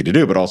important thing to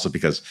do, but also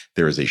because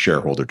there is a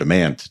shareholder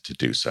demand to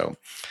do so.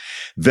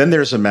 Then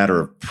there's a matter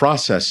of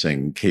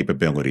processing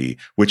capability,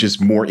 which is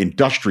more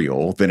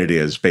industrial than it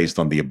is based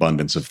on the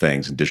abundance of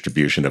things and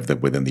distribution of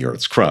them within the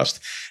Earth's crust.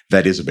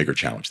 That is a bigger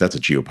challenge. That's a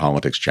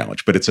geopolitics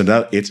challenge. But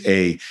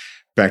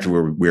back to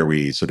where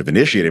we sort of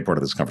initiated part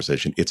of this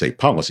conversation, it's a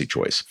policy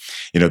choice.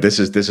 This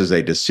is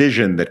a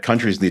decision that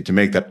countries need to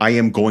make, that I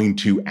am going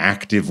to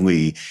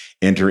actively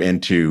enter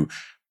into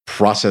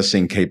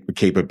processing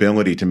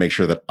capability to make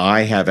sure that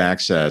I have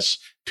access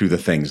to the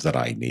things that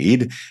I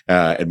need,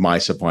 and my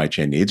supply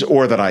chain needs,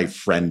 or that I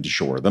friend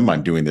shore them.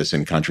 I'm doing this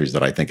in countries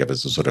that I think of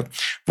as a sort of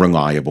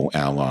reliable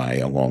ally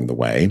along the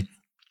way.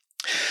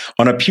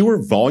 On a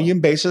pure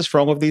volume basis for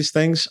all of these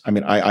things, I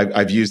mean,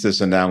 I've used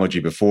this analogy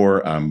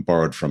before,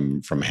 borrowed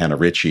from Hannah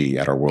Ritchie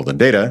at our World in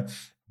Data,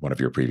 one of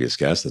your previous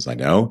guests, as I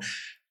know.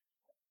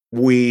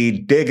 We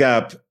dig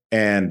up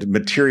and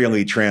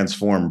materially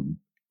transform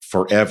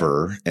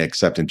forever,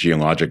 except in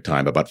geologic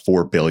time, about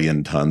 4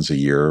 billion tons a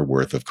year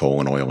worth of coal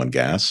and oil and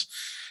gas.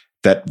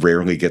 That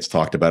rarely gets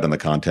talked about in the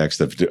context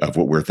of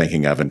what we're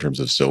thinking of in terms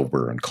of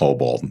silver and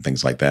cobalt and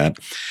things like that.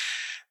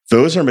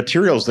 Those are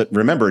materials that,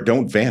 remember,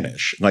 don't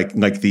vanish. Like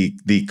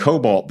the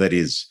cobalt that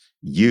is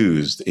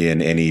used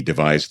in any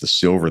device, the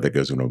silver that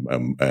goes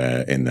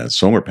in a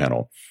solar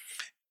panel,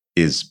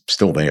 is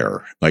still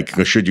there.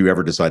 Like, should you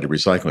ever decide to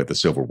recycle it, the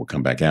silver will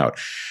come back out.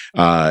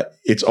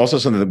 It's also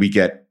something that we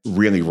get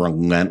really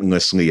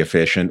relentlessly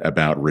efficient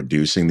about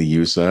reducing the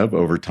use of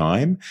over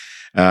time,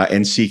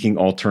 and seeking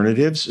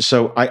alternatives.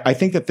 So I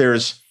think that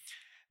there's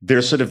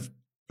sort of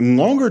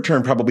longer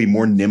term, probably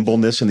more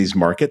nimbleness in these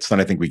markets than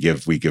I think we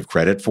give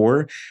credit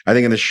for. I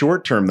think in the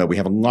short term, though, we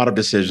have a lot of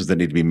decisions that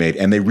need to be made,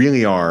 and they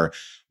really are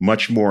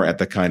much more at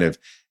the kind of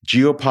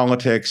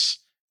geopolitics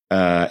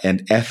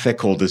and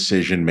ethical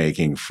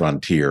decision-making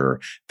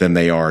frontier than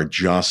they are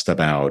just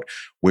about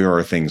where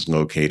are things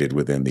located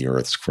within the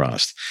Earth's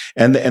crust.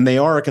 And they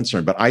are a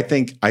concern. But I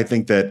think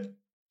that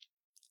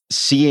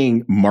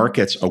seeing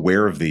markets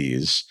aware of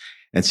these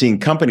and seeing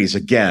companies,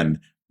 again,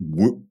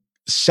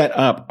 set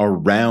up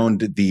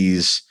around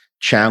these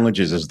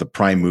challenges as the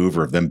prime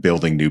mover of them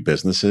building new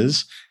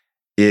businesses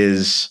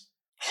is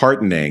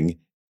heartening.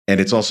 And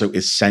it's also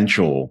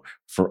essential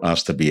for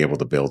us to be able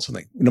to build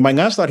something. My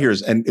last thought here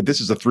is, and this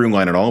is a through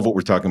line in all of what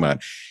we're talking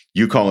about.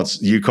 You call it,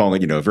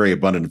 a very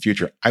abundant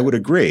future. I would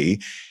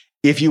agree.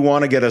 If you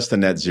want to get us to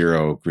net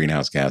zero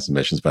greenhouse gas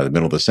emissions by the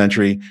middle of the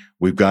century,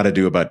 we've got to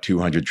do about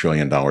 $200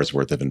 trillion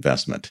worth of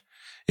investment.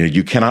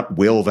 You cannot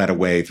will that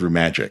away through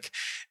magic.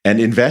 And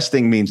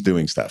investing means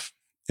doing stuff.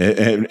 But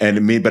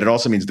it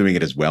also means doing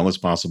it as well as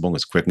possible,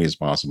 as quickly as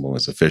possible,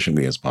 as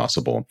efficiently as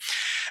possible.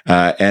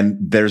 And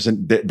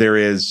there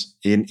is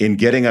in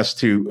getting us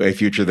to a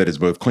future that is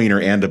both cleaner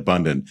and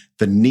abundant,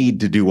 the need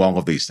to do all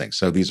of these things.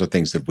 So these are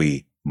things that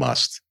we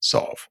must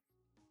solve.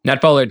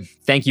 Nat Pollard,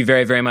 thank you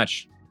very, very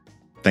much.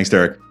 Thanks,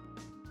 Derek.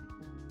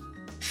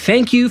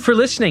 Thank you for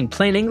listening.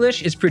 Plain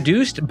English is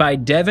produced by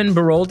Devin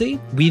Baroldi.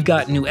 We've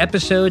got new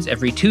episodes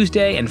every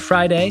Tuesday and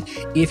Friday.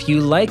 If you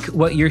like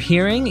what you're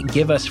hearing,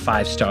 give us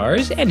 5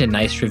 stars and a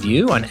nice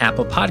review on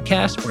Apple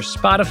Podcasts or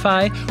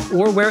Spotify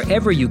or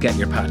wherever you get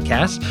your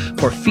podcasts.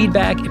 For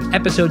feedback and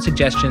episode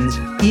suggestions,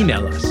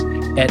 email us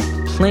at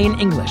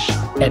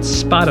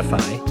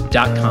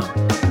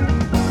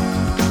plainenglish@spotify.com.